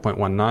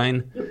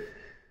 5.19. Yep.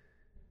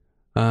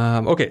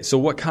 Okay, so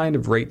what kind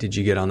of rate did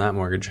you get on that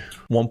mortgage?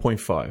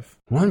 1.5.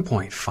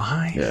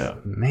 1.5? Yeah.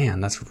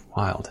 Man, that's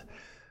wild.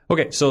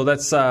 Okay, so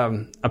that's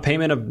a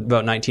payment of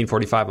about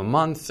 $1,945 a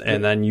month,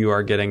 and then you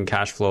are getting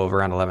cash flow of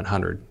around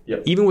 $1,100.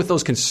 Yep. Even with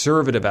those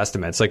conservative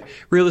estimates,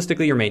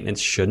 realistically, your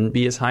maintenance shouldn't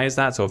be as high as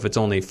that. So if it's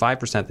only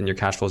 5%, then your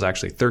cash flow is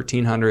actually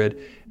 $1,300,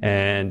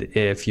 and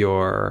if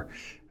your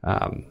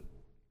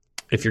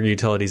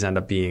utilities end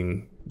up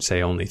being,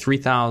 say, only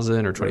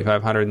 $3,000 or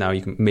 $2,500, now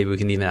we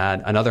can even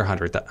add another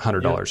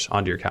 $100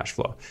 onto your cash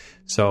flow.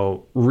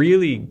 So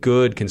really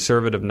good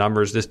conservative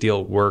numbers. This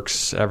deal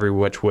works every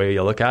which way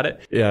you look at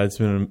it. Yeah, it's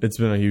been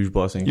a huge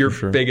blessing. Your for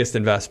sure. biggest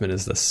investment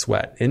is the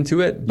sweat into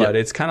it, but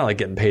it's kind of like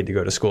getting paid to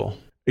go to school.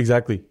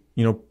 Exactly.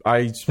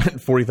 I spent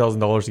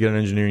 $40,000 to get an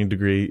engineering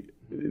degree.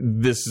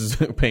 This is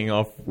paying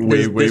off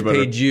way better. This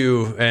paid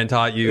you and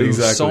taught you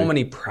so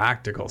many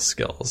practical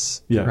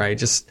skills. Yeah.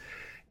 Right.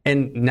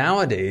 And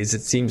nowadays,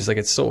 it seems like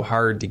it's so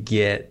hard to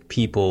get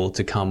people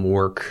to come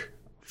work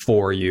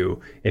for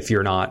you if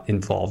you're not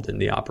involved in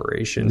the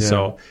operation.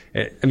 So,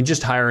 I mean,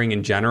 just hiring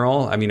in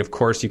general, I mean, of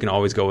course you can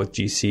always go with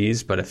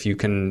GCs, but if you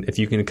can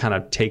kind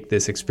of take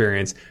this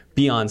experience,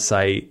 be on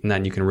site, and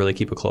then you can really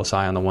keep a close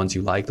eye on the ones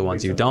you like, the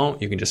ones you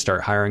don't, you can just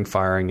start hiring,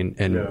 firing,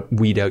 and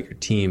weed out your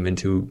team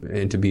into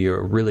be a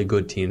really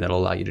good team that'll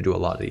allow you to do a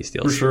lot of these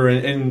deals. For sure.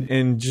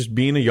 And just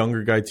being a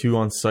younger guy too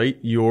on site,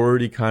 you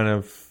already kind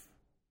of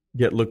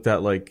get looked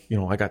at like, you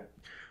know, I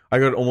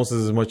got almost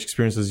as much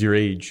experience as your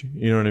age.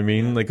 You know what I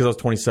mean? Like, because I was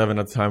 27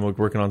 at the time, like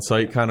working on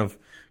site, kind of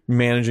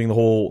managing the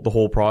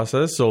whole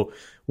process. So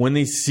when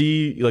they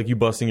see like you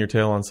busting your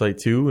tail on site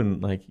too,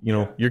 and like, you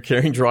know, you're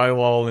carrying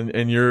drywall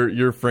and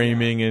you're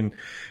framing, and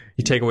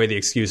you take away the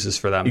excuses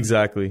for them.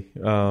 Exactly.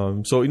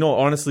 So, you know,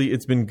 honestly,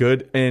 it's been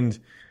good. And,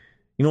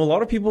 you know, a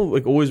lot of people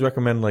like always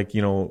recommend like,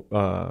 you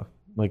know,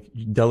 like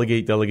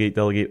delegate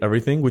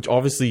everything, which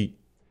obviously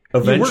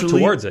eventually you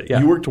work towards it.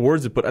 Yeah. You work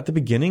towards it. But at the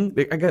beginning,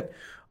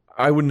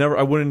 I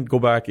wouldn't go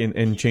back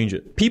and change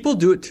it. People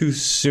do it too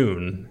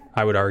soon,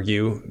 I would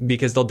argue,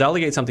 because they'll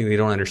delegate something they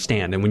don't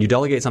understand. And when you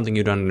delegate something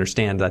you don't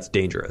understand, that's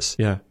dangerous.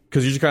 Yeah.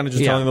 Because you're just kind of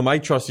telling them, I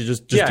trust you,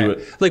 just do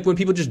it. Like when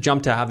people just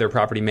jump to have their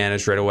property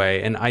managed right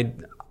away. And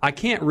I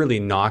can't really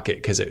knock it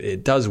because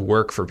it does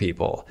work for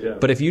people. Yeah.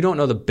 But if you don't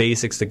know the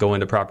basics that go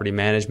into property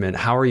management,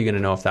 how are you going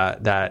to know if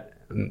that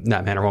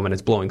man or woman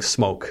is blowing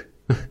smoke?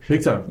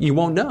 Big time. You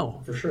won't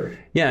know. For sure.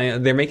 Yeah,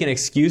 they're making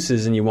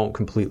excuses and you won't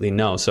completely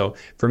know. So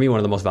for me, one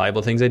of the most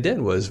valuable things I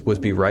did was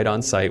be right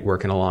on site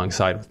working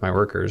alongside with my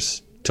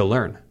workers to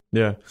learn.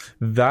 Yeah.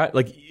 That,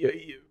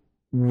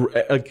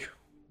 like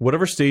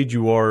whatever stage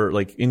you are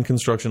like in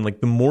construction,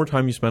 like the more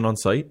time you spend on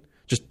site,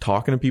 just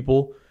talking to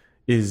people,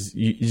 is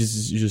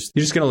you're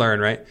just gonna learn,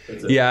 right?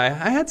 Yeah,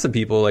 I had some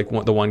people like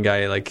the one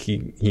guy, like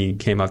he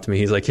came up to me,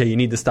 he's like, hey, you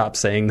need to stop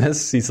saying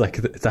this. He's like,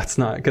 that's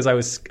not, because I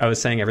was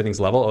saying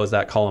everything's level. Oh, is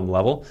that column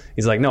level?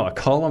 He's like, no, a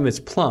column is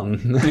plumb.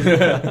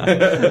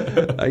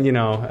 You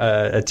know,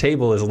 a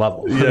table is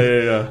level.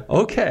 Yeah.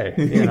 Okay,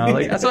 you know,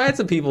 like, so I had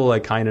some people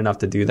like kind enough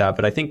to do that,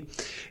 but I think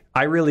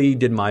I really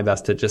did my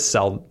best to just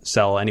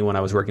sell anyone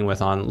I was working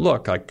with on,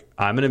 look, like,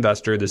 I'm an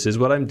investor, this is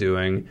what I'm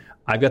doing,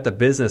 I've got the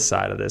business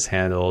side of this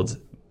handled,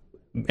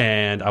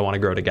 and I want to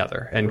grow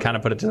together, and kind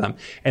of put it to them.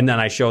 And then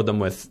I showed them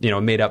with, you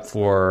know, made up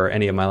for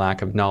any of my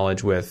lack of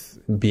knowledge with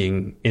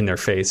being in their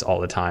face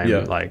all the time. Yeah.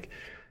 Like,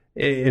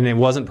 and it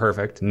wasn't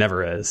perfect,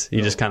 never is.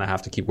 You just kind of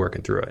have to keep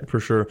working through it. For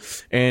sure.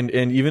 And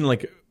even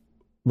like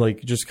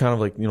just kind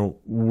of like, you know,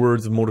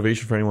 words of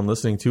motivation for anyone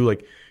listening too,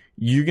 like,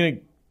 you're going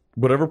to,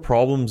 whatever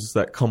problems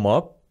that come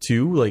up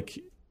too, like,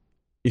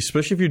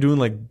 especially if you're doing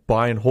like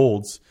buy and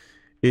holds,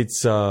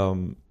 it's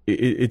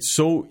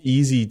so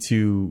easy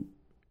to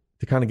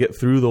kind of get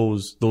through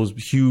those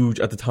huge,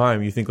 at the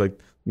time, you think like,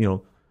 you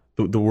know,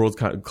 the world's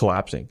kind of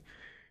collapsing.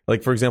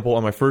 Like, for example,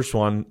 on my first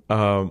one,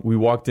 we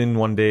walked in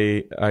one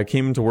day, I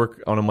came into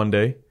work on a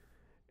Monday,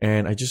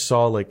 and I just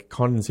saw like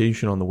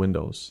condensation on the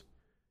windows.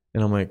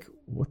 And I'm like,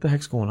 what the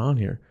heck's going on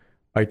here?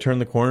 I turned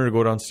the corner to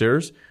go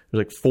downstairs.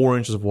 There's like 4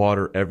 inches of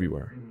water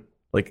everywhere.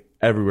 Like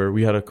everywhere.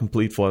 We had a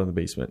complete flood in the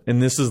basement.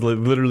 And this is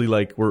literally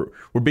like, we're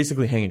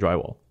basically hanging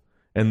drywall.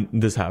 And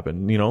this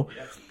happened, you know?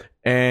 Yeah.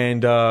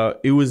 And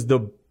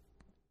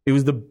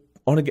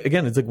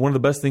again, it's like one of the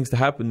best things to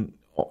happen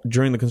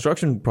during the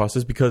construction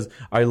process, because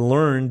I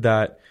learned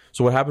that,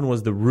 so what happened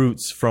was the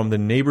roots from the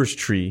neighbor's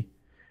tree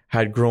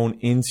had grown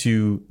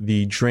into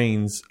the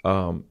drains,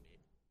 not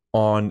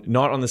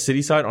on the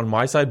city side, on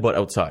my side, but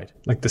outside.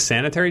 Like the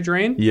sanitary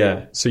drain?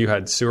 Yeah. So you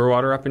had sewer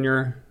water up in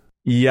your...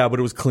 Yeah, but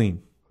it was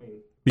clean.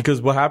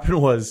 Because what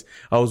happened was,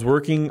 I was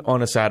working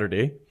on a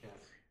Saturday,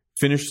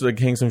 finished like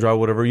hang some drywall,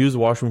 whatever, used the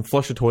washroom,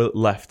 flushed the toilet,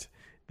 left.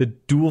 The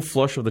dual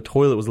flush of the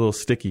toilet was a little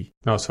sticky.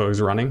 Oh, so it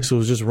was running? So it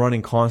was just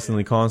running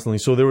constantly.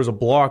 So there was a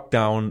block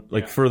down,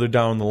 like further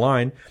down the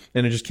line,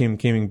 and it just came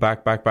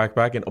back,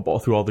 and up all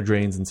through all the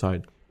drains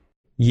inside.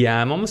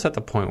 Yeah, I'm almost at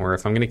the point where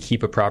if I'm going to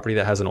keep a property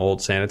that has an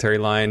old sanitary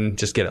line,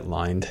 just get it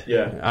lined.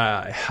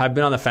 Yeah. I've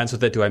been on the fence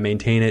with it. Do I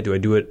maintain it? Do I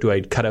do it? Do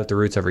I cut out the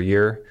roots every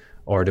year?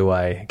 Or do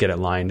I get it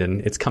lined?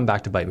 And it's come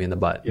back to bite me in the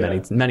butt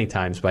many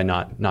times by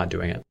not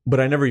doing it. But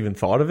I never even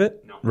thought of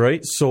it, right?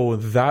 So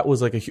that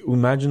was like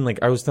imagine, like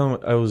I was telling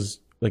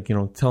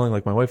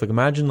like my wife, like,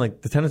 imagine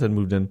like the tenants had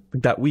moved in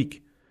like that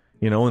week,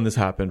 you know, and this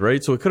happened,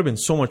 right? So it could have been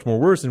so much more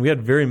worse, and we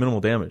had very minimal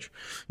damage.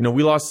 You know,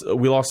 we lost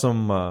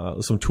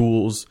some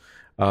tools,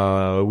 we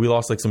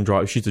lost like some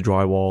sheets of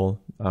drywall,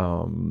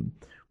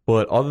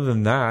 but other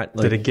than that,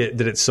 like,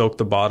 did it soak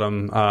the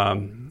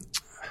bottom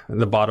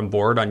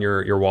board on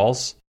your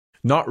walls?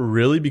 Not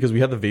really, because we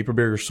had the vapor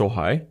barrier so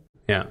high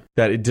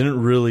that it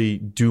didn't really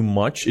do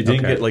much. It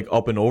didn't get like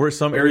up and over.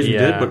 Some areas we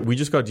did, but we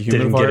just got dehumidifiers.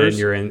 Didn't get in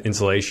your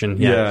insulation.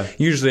 Yeah.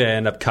 Usually I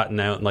end up cutting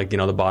out like, you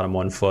know, the bottom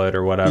 1 foot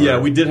or whatever. Yeah,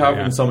 we did have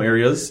in some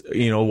areas,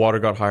 you know, water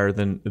got higher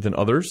than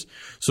others.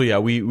 So yeah,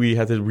 we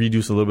had to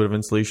reduce a little bit of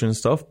insulation and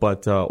stuff.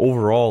 But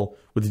overall,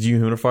 with the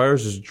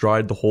dehumidifiers, just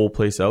dried the whole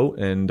place out.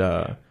 And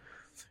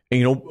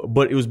you know,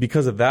 but it was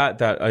because of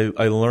that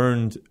I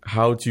learned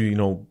how to, you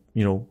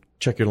know,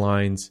 check your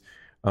lines,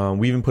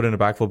 We even put in a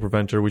backflow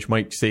preventer, which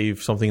might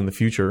save something in the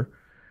future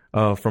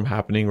from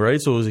happening,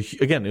 right? So it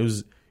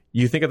was,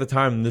 you think at the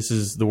time this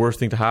is the worst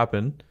thing to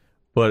happen,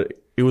 but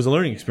it was a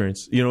learning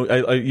experience. You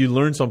know, you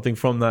learn something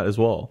from that as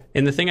well.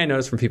 And the thing I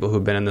noticed from people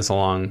who've been in this a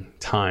long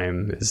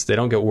time is they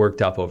don't get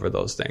worked up over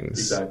those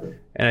things. Exactly.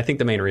 And I think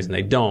the main reason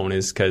they don't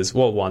is because,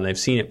 well, one, they've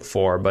seen it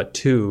before, but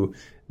two,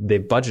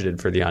 they've budgeted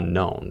for the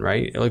unknown,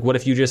 right? Like, what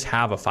if you just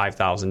have a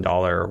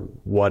 $5,000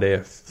 what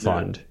if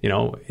fund, you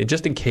know,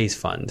 just in case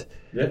fund?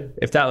 Yeah.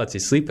 If that lets you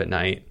sleep at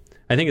night,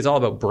 I think it's all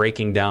about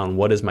breaking down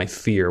what is my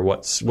fear,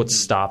 what's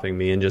stopping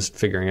me, and just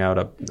figuring out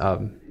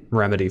a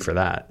remedy for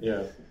that.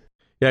 Yeah.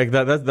 Yeah,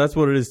 that's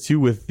what it is too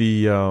with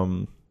the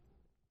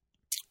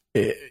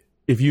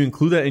if you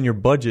include that in your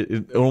budget,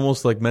 it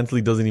almost like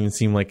mentally doesn't even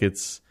seem like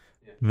it's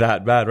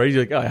that bad, right?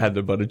 You're like, oh, I had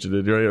to budget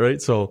it,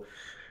 right? So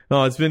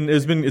no, it's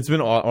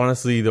been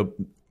honestly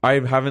I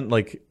haven't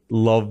like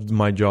loved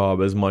my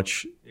job as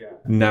much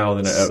now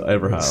than I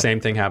ever have.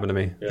 Same thing happened to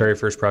me. Yeah. Very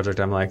first project,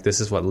 I'm like,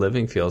 this is what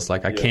living feels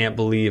like. I can't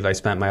believe I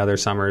spent my other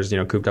summers, you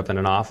know, cooped up in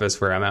an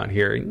office where I'm out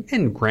here.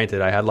 And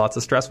granted, I had lots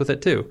of stress with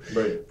it too.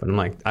 Right. But I'm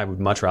like, I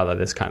would much rather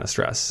this kind of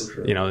stress,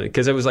 you know,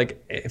 because it was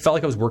like, it felt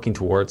like I was working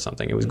towards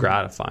something. It was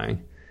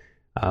gratifying.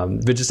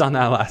 But just on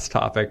that last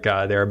topic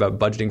there about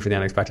budgeting for the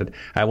unexpected,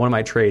 I had one of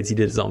my trades, he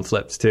did his own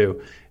flips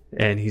too.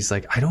 And he's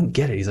like, I don't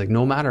get it. He's like,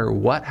 no matter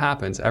what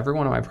happens, every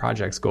one of my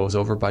projects goes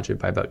over budget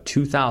by about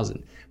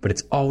 $2,000, but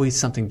it's always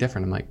something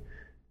different. I'm like,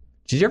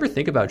 did you ever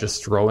think about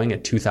just throwing a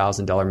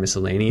 $2,000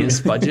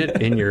 miscellaneous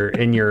budget in your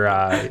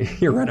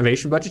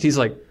renovation budget? He's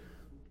like,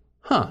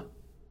 huh.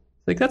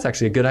 Like, that's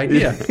actually a good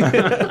idea.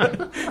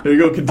 There you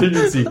go,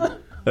 contingency.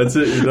 That's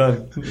it. You're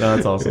done. No,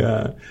 that's awesome.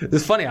 Yeah,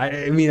 it's funny.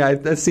 I mean,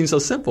 that seems so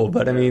simple,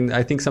 but I mean,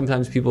 I think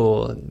sometimes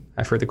people.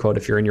 I've heard the quote: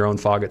 "If you're in your own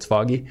fog, it's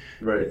foggy."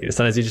 Right.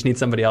 Sometimes you just need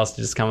somebody else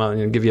to just come out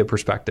and give you a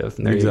perspective,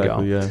 and there you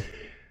go. Yeah.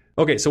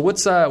 Okay, so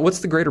what's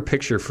the greater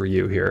picture for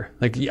you here?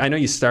 Like, I know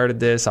you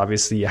started this.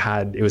 Obviously,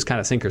 it was kind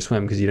of sink or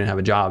swim because you didn't have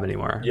a job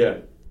anymore. Yeah.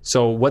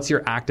 So, what's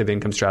your active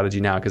income strategy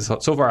now? Because so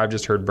far, I've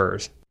just heard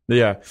BRRRRs.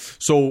 Yeah.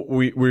 So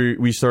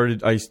we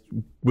started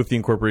with the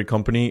incorporated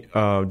company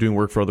doing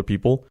work for other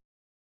people.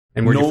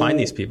 And where do you find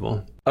these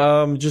people?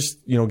 Just,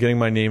 you know, getting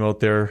my name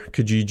out there,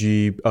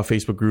 Kijiji,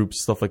 Facebook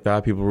groups, stuff like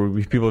that.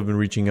 People have been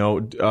reaching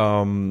out.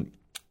 I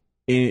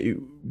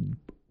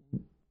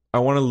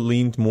want to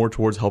lean more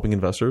towards helping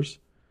investors.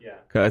 Yeah.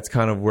 That's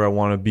kind of where I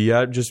want to be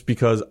at, just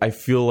because I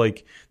feel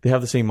like they have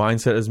the same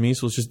mindset as me,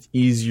 so it's just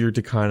easier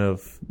to kind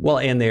of... Well,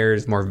 and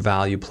there's more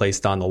value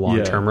placed on the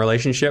long-term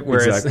relationship,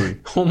 whereas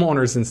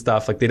homeowners and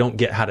stuff, like, they don't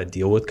get how to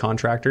deal with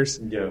contractors,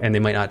 and they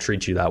might not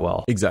treat you that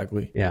well.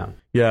 Exactly. Yeah.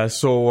 Yeah,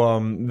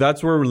 so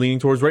that's where we're leaning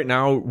towards. Right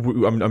now,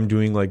 I'm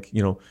doing, like,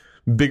 you know,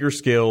 bigger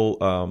scale,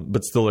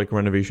 but still like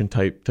renovation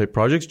type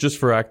projects just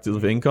for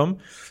active income.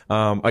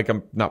 Like,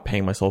 I'm not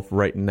paying myself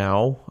right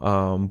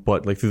now,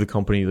 but like through the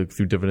company, like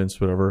through dividends,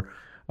 whatever.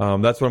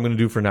 That's what I'm going to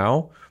do for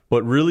now,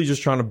 but really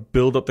just trying to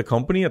build up the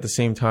company at the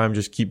same time,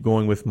 just keep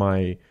going with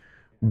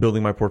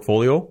building my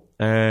portfolio,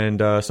 and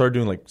started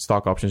doing like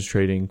stock options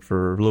trading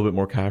for a little bit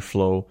more cash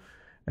flow.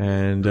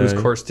 And whose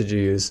course did you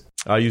use?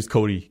 I used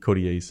Cody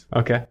A's.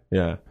 Okay.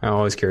 Yeah. I'm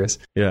always curious.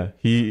 Yeah.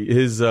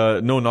 His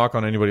no knock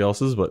on anybody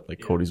else's, but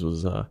like Cody's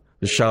was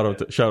shout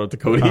out to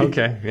Cody.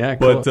 Okay. Yeah.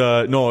 Cool.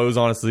 But no, it was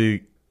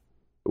honestly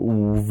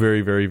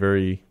very, very,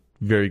 very,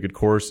 very good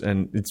course,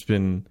 and it's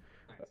been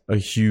a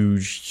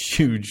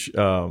huge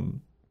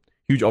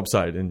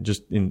upside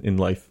in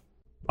life.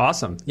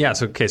 Awesome. Yeah.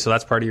 So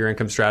that's part of your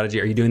income strategy.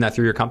 Are you doing that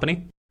through your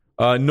company?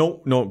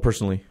 No,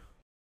 personally.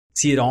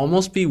 See, it'd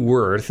almost be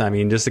worth, I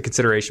mean, just a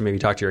consideration, maybe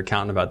talk to your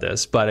accountant about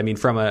this, but I mean,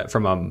 from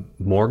a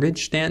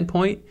mortgage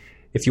standpoint,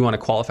 if you want to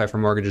qualify for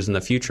mortgages in the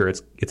future,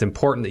 it's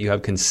important that you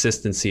have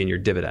consistency in your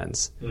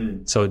dividends.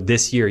 So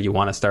this year you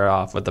want to start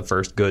off with the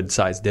first good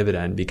sized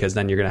dividend, because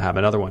then you're going to have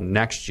another one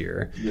next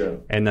year. Yeah.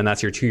 And then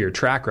that's your 2-year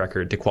track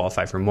record to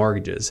qualify for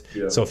mortgages.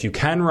 Yeah. So if you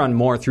can run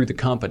more through the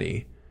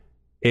company,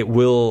 it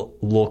will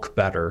look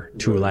better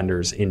to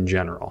lenders in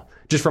general,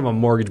 just from a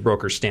mortgage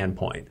broker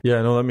standpoint.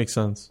 Yeah, no, that makes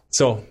sense.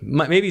 So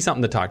maybe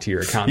something to talk to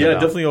your accountant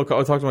about. Definitely. I'll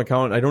talk to my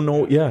accountant. I don't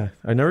know. Yeah,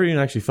 I never even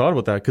actually thought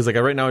about that, because like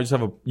right now I just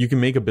have you can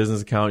make a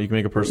business account, you can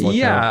make a personal account.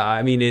 Yeah,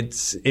 I mean,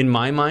 it's in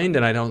my mind,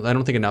 and I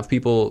don't think enough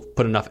people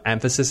put enough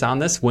emphasis on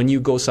this. When you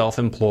go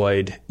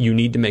self-employed, you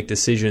need to make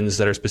decisions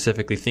that are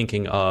specifically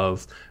thinking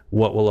of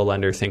what will a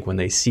lender think when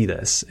they see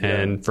this. Yeah.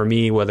 And for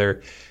me,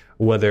 whether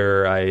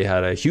I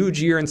had a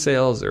huge year in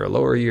sales or a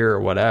lower year or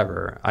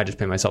whatever, I just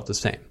pay myself the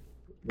same.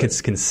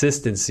 Right.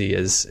 Consistency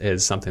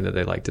is something that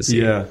they like to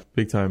see. Yeah,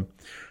 big time.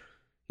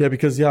 Yeah,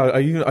 because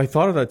I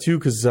thought of that too,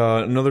 because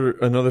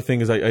another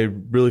thing is I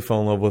really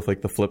fell in love with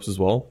like the flips as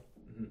well.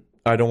 Mm-hmm.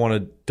 I don't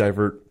want to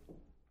divert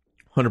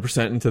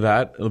 100% into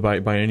that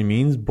by any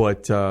means,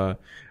 but the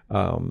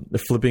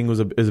flipping is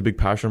a big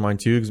passion of mine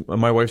too. 'Cause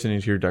my wife's an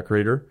interior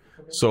decorator,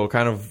 so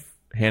kind of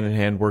hand in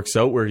hand works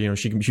out where, you know,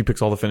 she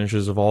picks all the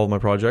finishes of all of my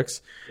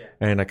projects,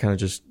 and I kind of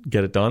just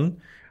get it done.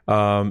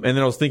 And then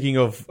I was thinking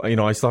of, you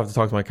know, I still have to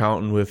talk to my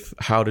accountant with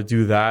how to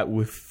do that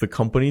with the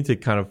company to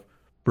kind of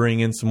bring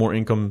in some more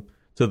income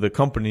to the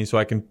company so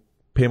I can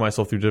pay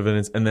myself through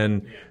dividends and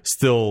then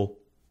still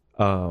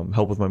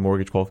help with my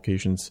mortgage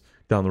qualifications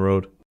down the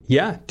road.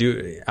 Yeah,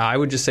 I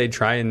would just say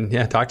try and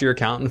talk to your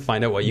accountant and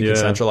find out what you can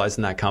centralize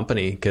in that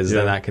company, because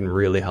then that can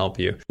really help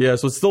you. Yeah,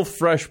 so it's still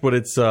fresh, but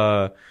it's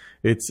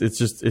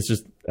just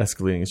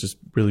escalating. It's just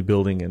really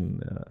building,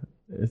 and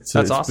it's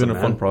awesome, been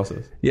a fun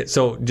process. Yeah,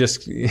 so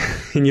just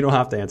and you don't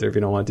have to answer if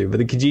you don't want to, but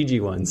the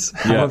Kijiji ones,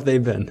 how have they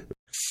been?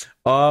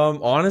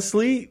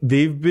 Honestly,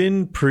 they've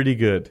been pretty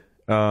good.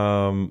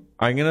 So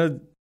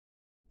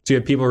you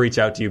had people reach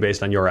out to you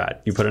based on your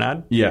ad. You put an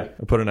ad? Yeah,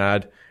 I put an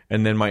ad.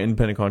 And then my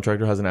independent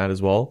contractor has an ad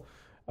as well.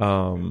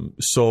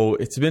 So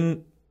it's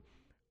been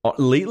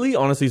lately,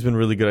 honestly, it's been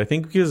really good. I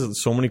think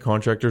because so many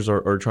contractors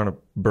are trying to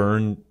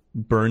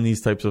burn these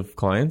types of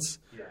clients.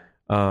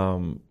 Yeah.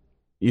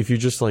 If you're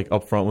just like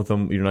upfront with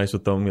them, you're nice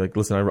with them. You're like,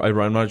 listen,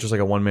 I'm not just like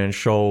a one-man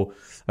show.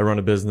 I run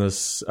a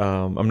business.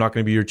 I'm not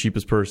going to be your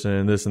cheapest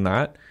person, this and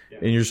that. Yeah.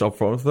 And you're just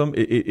upfront with them.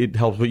 It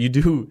helps. But you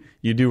do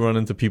run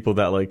into people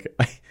that like,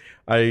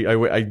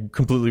 I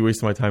completely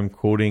wasted my time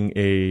quoting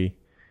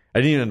I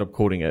didn't even end up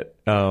quoting it.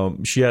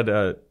 She had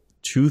a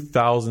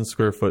 2,000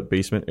 square foot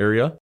basement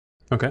area.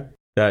 Okay.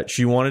 That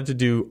she wanted to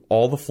do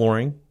all the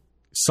flooring.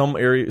 Some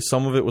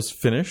of it was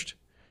finished.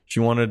 She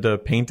wanted to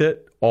paint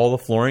it, all the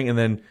flooring, and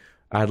then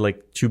I had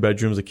like 2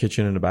 bedrooms, a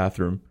kitchen, and a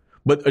bathroom.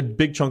 But a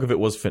big chunk of it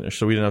was finished,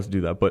 so we didn't have to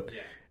do that.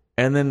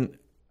 And then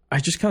I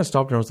just kind of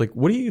stopped her. I was like,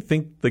 "What do you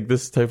think like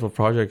this type of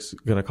project's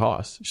gonna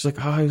cost?" She's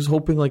like, "I was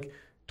hoping like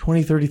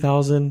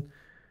 20,000-30,000,"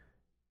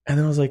 and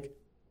then I was like,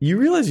 you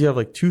realize you have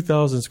like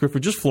 2,000 square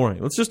feet, just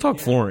flooring. Let's just talk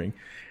flooring.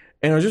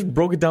 And I just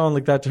broke it down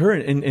like that to her.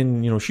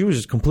 And she was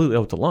just completely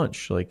out to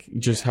lunch. Like, you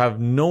just have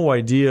no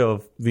idea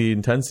of the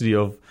intensity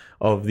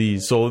of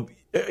these. So,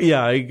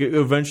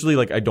 eventually,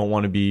 like, I don't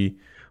want to be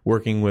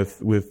working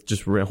with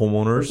just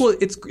homeowners. Well,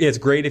 it's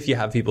great if you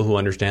have people who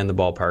understand the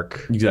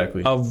ballpark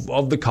exactly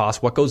of the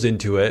cost, what goes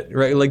into it,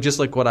 right? Like just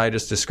like what I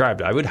just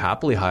described, I would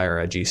happily hire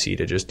a GC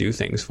to just do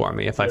things for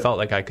me if I felt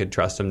like I could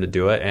trust them to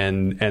do it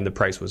and the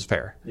price was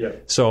fair. Yeah.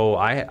 So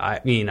I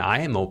mean,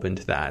 I am open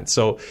to that.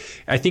 So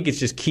I think it's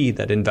just key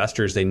that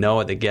investors, they know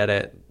it, they get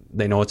it.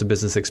 They know it's a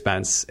business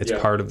expense. It's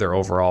part of their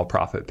overall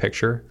profit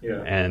picture,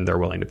 and they're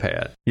willing to pay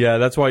it. Yeah,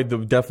 that's why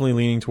definitely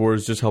leaning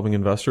towards just helping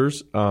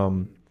investors.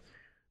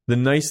 The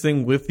nice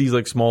thing with these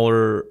like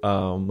smaller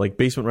like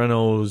basement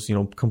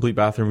renos, complete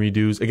bathroom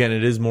redos, again,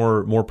 it is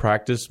more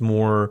practice,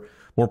 more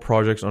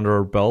projects under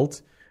our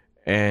belt,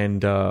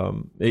 and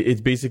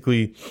it's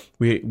basically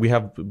we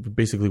have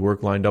basically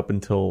work lined up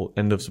until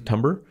end of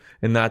September,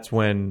 and that's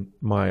when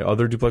my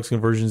other duplex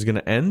conversion is going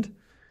to end.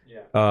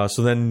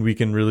 So then we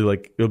can really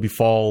it'll be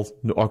fall,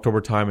 October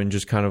time, and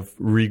just kind of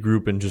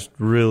regroup and just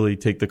really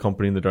take the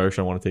company in the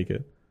direction I want to take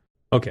it.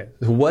 Okay,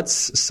 so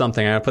what's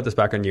something, I'm going to put this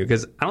back on you,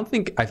 because I don't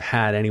think I've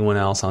had anyone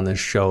else on this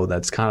show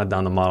that's kind of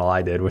done the model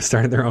I did, with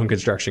starting their own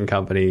construction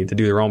company to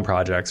do their own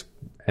projects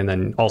and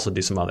then also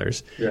do some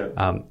others.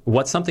 Yeah.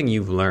 What's something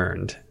you've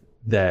learned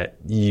that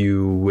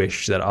you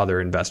wish that other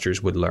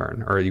investors would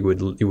learn, or you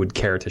would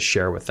care to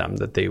share with them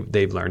that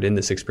they've learned in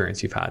this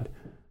experience you've had?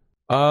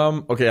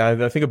 Okay,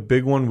 I think a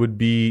big one would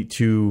be if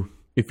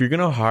you're going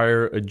to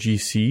hire a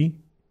GC,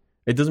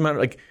 it doesn't matter.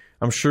 Like,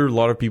 I'm sure a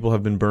lot of people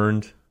have been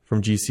burned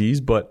from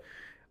GCs, but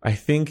I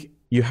think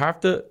you have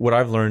to, what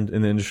I've learned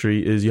in the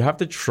industry is you have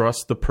to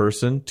trust the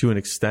person to an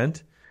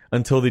extent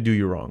until they do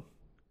you wrong.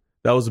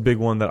 That was a big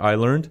one that I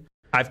learned.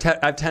 I've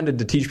tended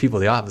to teach people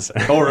the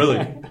opposite. Oh, really?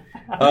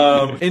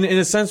 In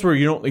a sense where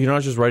you're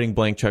not just writing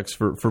blank checks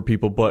for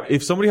people, but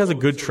if somebody has a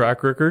good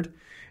track record.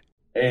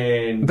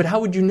 But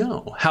how would you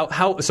know?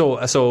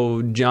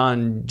 So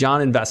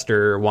John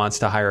investor wants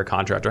to hire a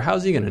contractor.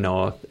 How's he going to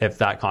know if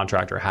that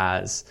contractor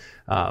has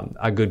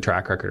a good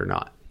track record or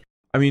not?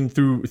 I mean,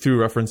 through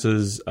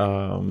references.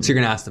 So you're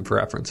going to ask them for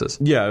references?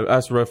 Yeah,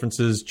 ask for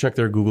references, check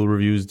their Google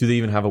reviews. Do they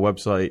even have a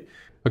website?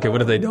 Okay,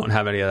 what if they don't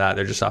have any of that?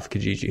 They're just off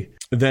Kijiji.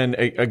 Then,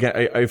 again,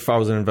 if I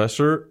was an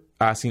investor,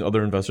 asking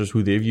other investors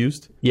who they've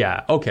used.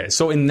 Yeah, okay.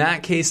 So in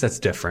that case, that's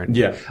different.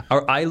 Yeah.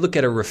 I look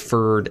at a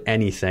referred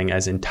anything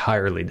as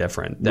entirely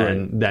different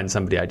than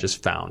somebody I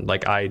just found.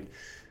 Like, I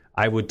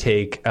would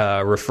take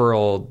a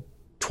referral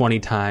 20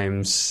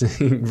 times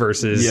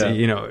versus,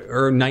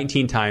 or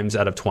 19 times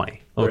out of 20.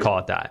 We'll call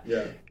it that.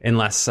 Yeah.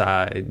 Unless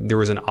there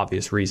was an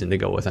obvious reason to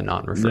go with a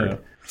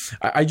non-referred.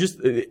 Yeah. I just,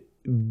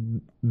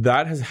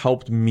 that has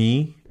helped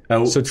me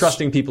out. So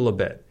trusting people a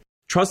bit.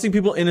 Trusting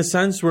people in a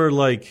sense where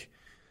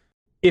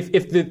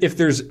if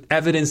there's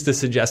evidence to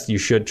suggest you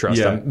should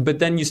trust them, but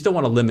then you still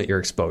want to limit your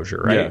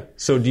exposure, right? Yeah.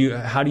 So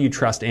how do you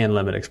trust and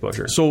limit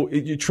exposure? So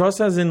you trust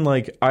as in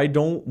I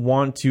don't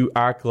want to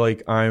act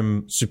like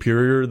I'm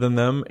superior than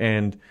them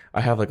and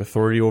I have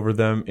authority over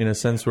them, in a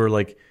sense where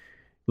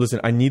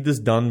listen, I need this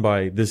done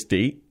by this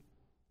date.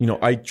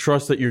 I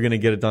trust that you're going to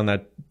get it done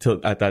at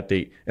that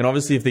date. And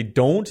obviously if they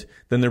don't,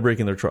 then they're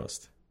breaking their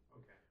trust.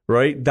 Okay.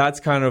 Right? That's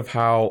kind of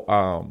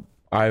how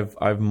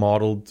I've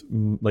modeled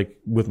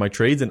with my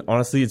trades, and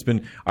honestly,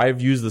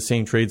 I've used the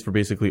same trades for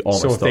basically all my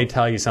stuff. So if they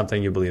tell you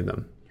something, you believe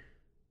them.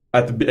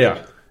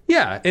 Yeah,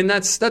 Yeah, and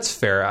that's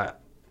fair.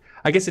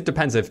 I guess it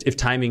depends if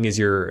timing is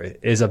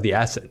of the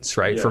essence,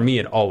 right? Yeah. For me,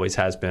 it always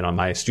has been on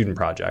my student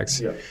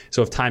projects. Yeah.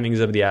 So if timing is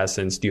of the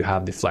essence, do you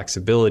have the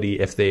flexibility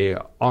if they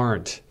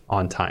aren't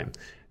on time?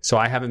 So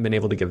I haven't been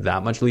able to give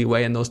that much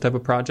leeway in those type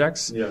of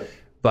projects. Yeah.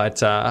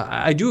 But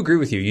I do agree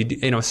with you.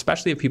 You know,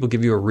 especially if people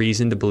give you a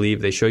reason to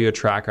believe, they show you a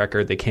track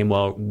record, they came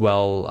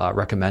well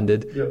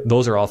recommended. Yep.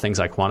 Those are all things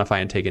I quantify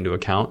and take into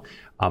account.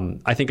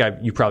 I think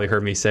you probably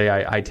heard me say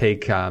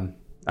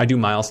I do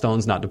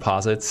milestones, not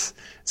deposits.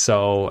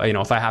 So, you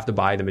know, if I have to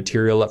buy the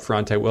material up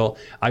front, I will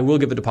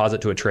give a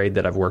deposit to a trade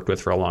that I've worked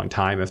with for a long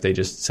time. If they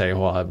just say,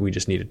 well, we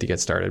just need it to get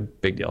started,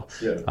 big deal.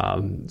 Yeah.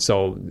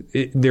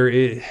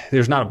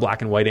 There's not a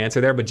black and white answer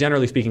there, but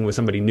generally speaking, with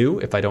somebody new,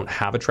 if I don't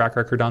have a track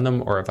record on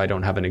them or if I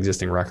don't have an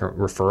existing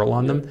referral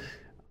on them,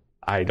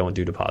 I don't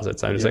do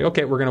deposits. I'm just like,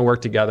 okay, we're going to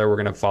work together. We're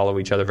going to follow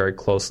each other very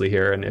closely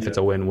here. And if it's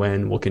a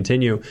win-win, we'll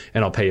continue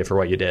and I'll pay you for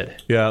what you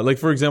did. Yeah. Like,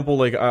 for example,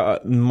 like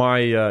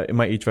my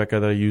HVAC guy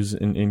that I use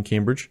in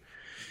Cambridge,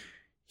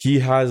 he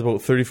has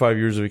about 35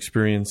 years of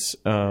experience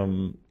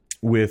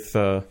with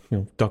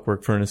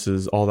ductwork,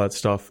 furnaces, all that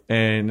stuff.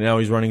 And now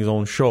he's running his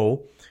own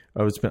show.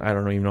 I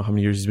don't even know how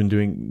many years he's been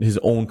doing his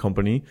own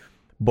company.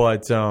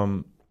 But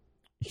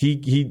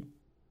he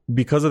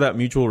because of that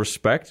mutual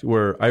respect,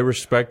 where I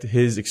respect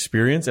his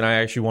experience and I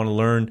actually want to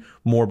learn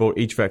more about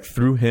HVAC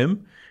through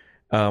him.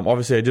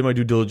 Obviously, I did my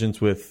due diligence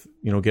with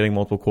getting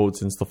multiple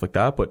quotes and stuff like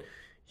that, but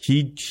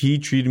he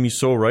treated me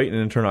so right, and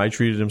in turn, I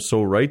treated him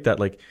so right that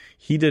like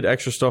he did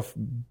extra stuff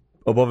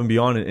above and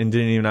beyond and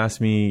didn't even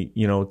ask me,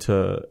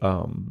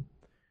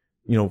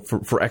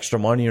 for extra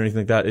money or anything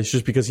like that. It's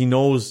just because he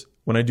knows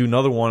when I do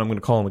another one, I'm going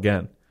to call him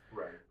again.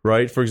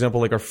 Right. For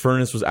example, like our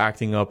furnace was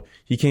acting up.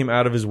 He came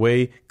out of his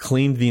way,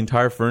 cleaned the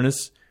entire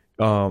furnace,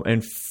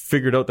 and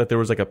figured out that there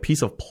was like a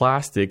piece of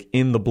plastic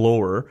in the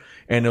blower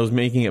and it was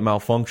making it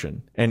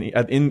malfunction.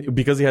 And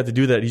because he had to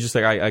do that, he's just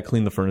like, I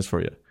cleaned the furnace for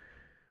you.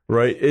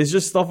 Right. It's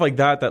just stuff like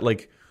that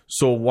like,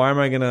 so why am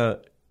I going to,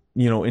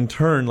 in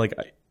turn, like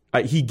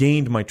he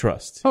gained my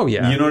trust. Oh,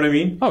 yeah. You know what I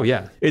mean? Oh,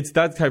 yeah. It's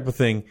that type of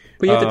thing.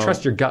 But you have to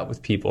trust your gut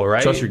with people,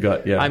 right? Trust your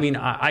gut, yeah. I mean,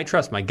 I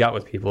trust my gut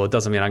with people. It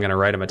doesn't mean I'm going to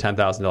write them a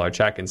 $10,000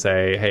 check and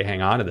say, hey,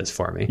 hang on to this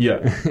for me. Yeah,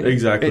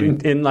 exactly.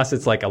 Unless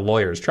it's like a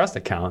lawyer's trust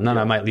account. And then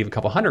I might leave a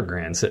couple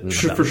 $100,000 sitting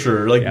with them. For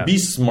sure. Like, be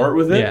smart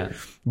with it. Yeah.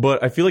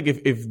 But I feel like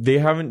if they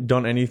haven't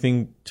done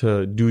anything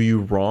to do you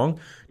wrong,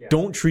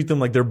 don't treat them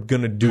like they're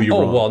going to do you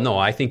wrong. Oh, well, no,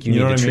 I think you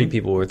need to treat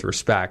people with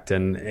respect.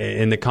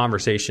 And the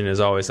conversation is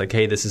always like,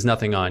 hey, this is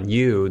nothing on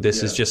you.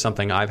 This is just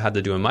something I've had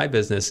to do in my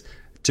business.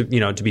 To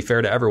be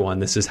fair to everyone,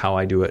 this is how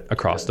I do it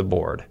across the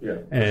board. Yeah,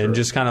 and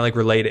just kind of like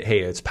relate it. Hey,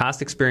 it's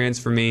past experience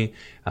for me.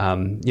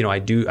 I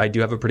do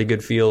have a pretty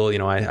good feel.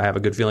 I have a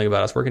good feeling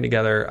about us working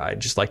together. I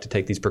just like to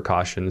take these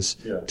precautions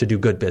to do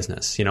good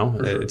business.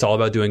 It's all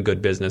about doing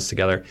good business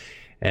together.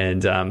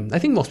 And I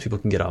think most people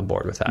can get on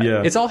board with that.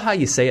 Yeah. It's all how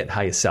you say it,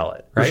 how you sell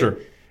it, right? For sure.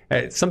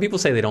 Some people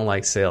say they don't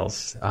like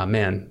sales.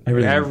 Man,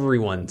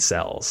 everyone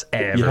sells.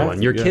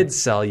 Everyone. Your kids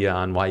sell you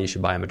on why you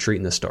should buy them a treat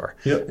in the store.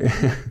 Yep.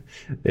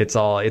 it's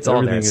all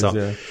there.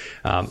 So,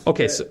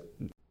 okay. So.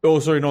 Oh,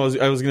 sorry. No,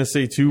 I was going to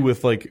say too,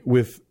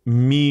 with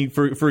me,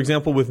 for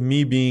example, with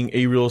me being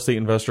a real estate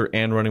investor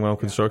and running my own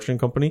construction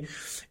company,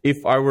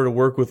 if I were to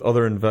work with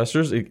other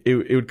investors,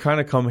 it would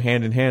kind of come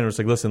hand in hand. It's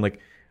like, listen, like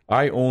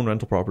I own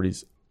rental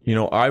properties.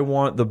 I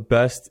want the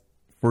best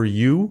for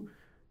you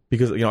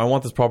because, I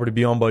want this property to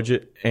be on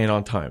budget and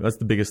on time. That's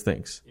the biggest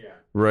things. Yeah.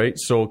 Right.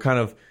 So kind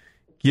of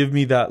give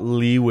me that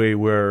leeway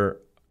where,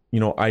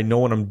 I know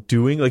what I'm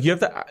doing. Like you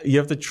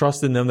have to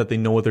trust in them that they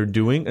know what they're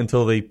doing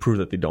until they prove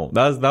that they don't.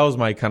 That was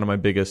my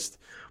biggest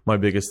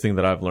thing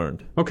that I've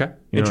learned. Okay.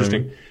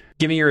 Interesting. I mean?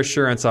 Give me your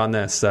assurance on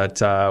this,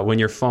 that when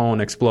your phone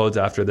explodes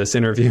after this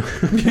interview,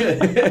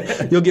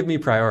 you'll give me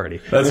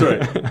priority. That's right.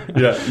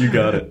 Yeah, you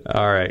got it.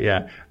 All right,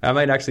 yeah. I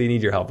might actually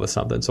need your help with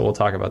something, so we'll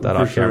talk about that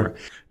off camera.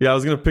 Yeah, I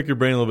was going to pick your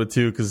brain a little bit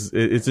too, because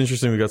it's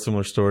interesting. We got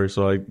similar stories,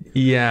 so I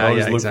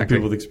always look for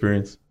people with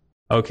experience.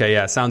 Okay,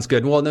 yeah, sounds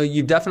good. Well, no,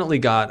 you've definitely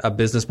got a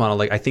business model.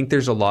 Like I think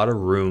there's a lot of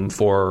room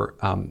for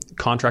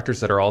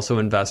contractors that are also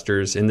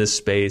investors in this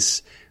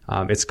space.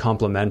 It's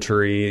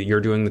complementary.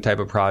 You're doing the type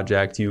of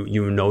project. You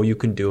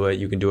can do it.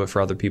 You can do it for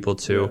other people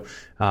too.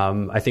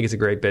 Yeah. I think it's a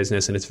great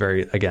business, and it's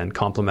very, again,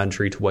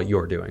 complementary to what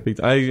you're doing.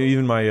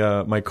 Even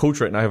my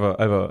coach right now,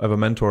 I have a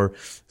mentor.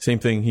 Same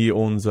thing. He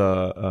owns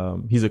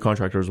he's a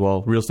contractor as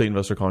well, real estate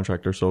investor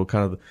contractor. So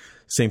kind of the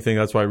same thing.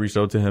 That's why I reached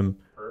out to him.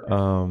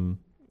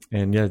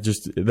 And yeah,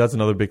 just that's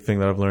another big thing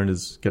that I've learned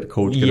is get a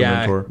coach, get a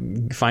mentor.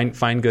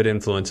 Find good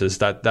influences.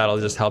 That'll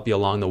just help you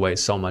along the way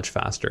so much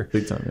faster.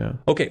 Big time, yeah.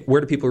 Okay,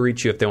 where do people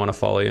reach you if they want to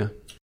follow you?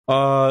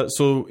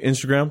 So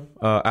Instagram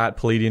at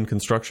Poladian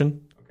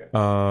Construction.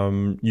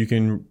 Okay. You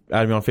can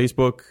add me on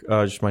Facebook,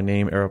 just my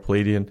name, Era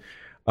Poladian.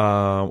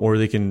 Or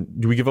they can.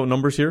 Do we give out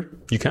numbers here?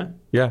 You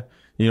can. Yeah.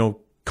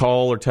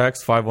 Call or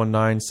text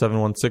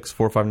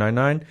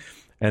 519-716-4599.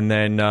 And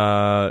then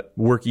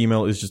work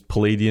email is just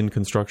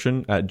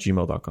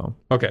palladianconstruction@gmail.com.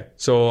 Okay,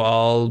 so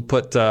I'll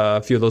put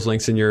a few of those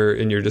links in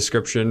your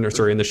description,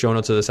 in the show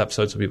notes of this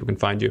episode, so people can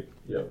find you.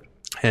 Yeah.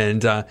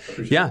 And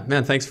yeah,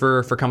 man, thanks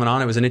for coming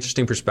on. It was an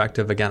interesting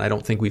perspective. Again, I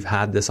don't think we've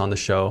had this on the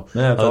show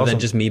other than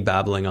just me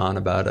babbling on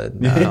about it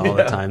all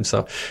the time.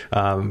 So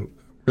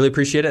really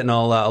appreciate it, and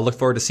I'll look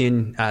forward to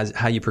seeing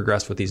how you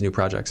progress with these new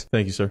projects.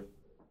 Thank you, sir.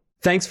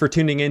 Thanks for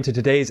tuning in to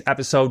today's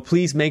episode.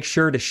 Please make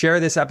sure to share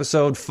this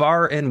episode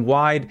far and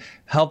wide.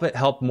 Help it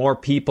help more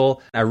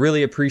people. I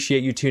really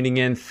appreciate you tuning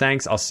in.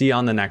 Thanks. I'll see you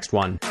on the next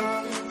one.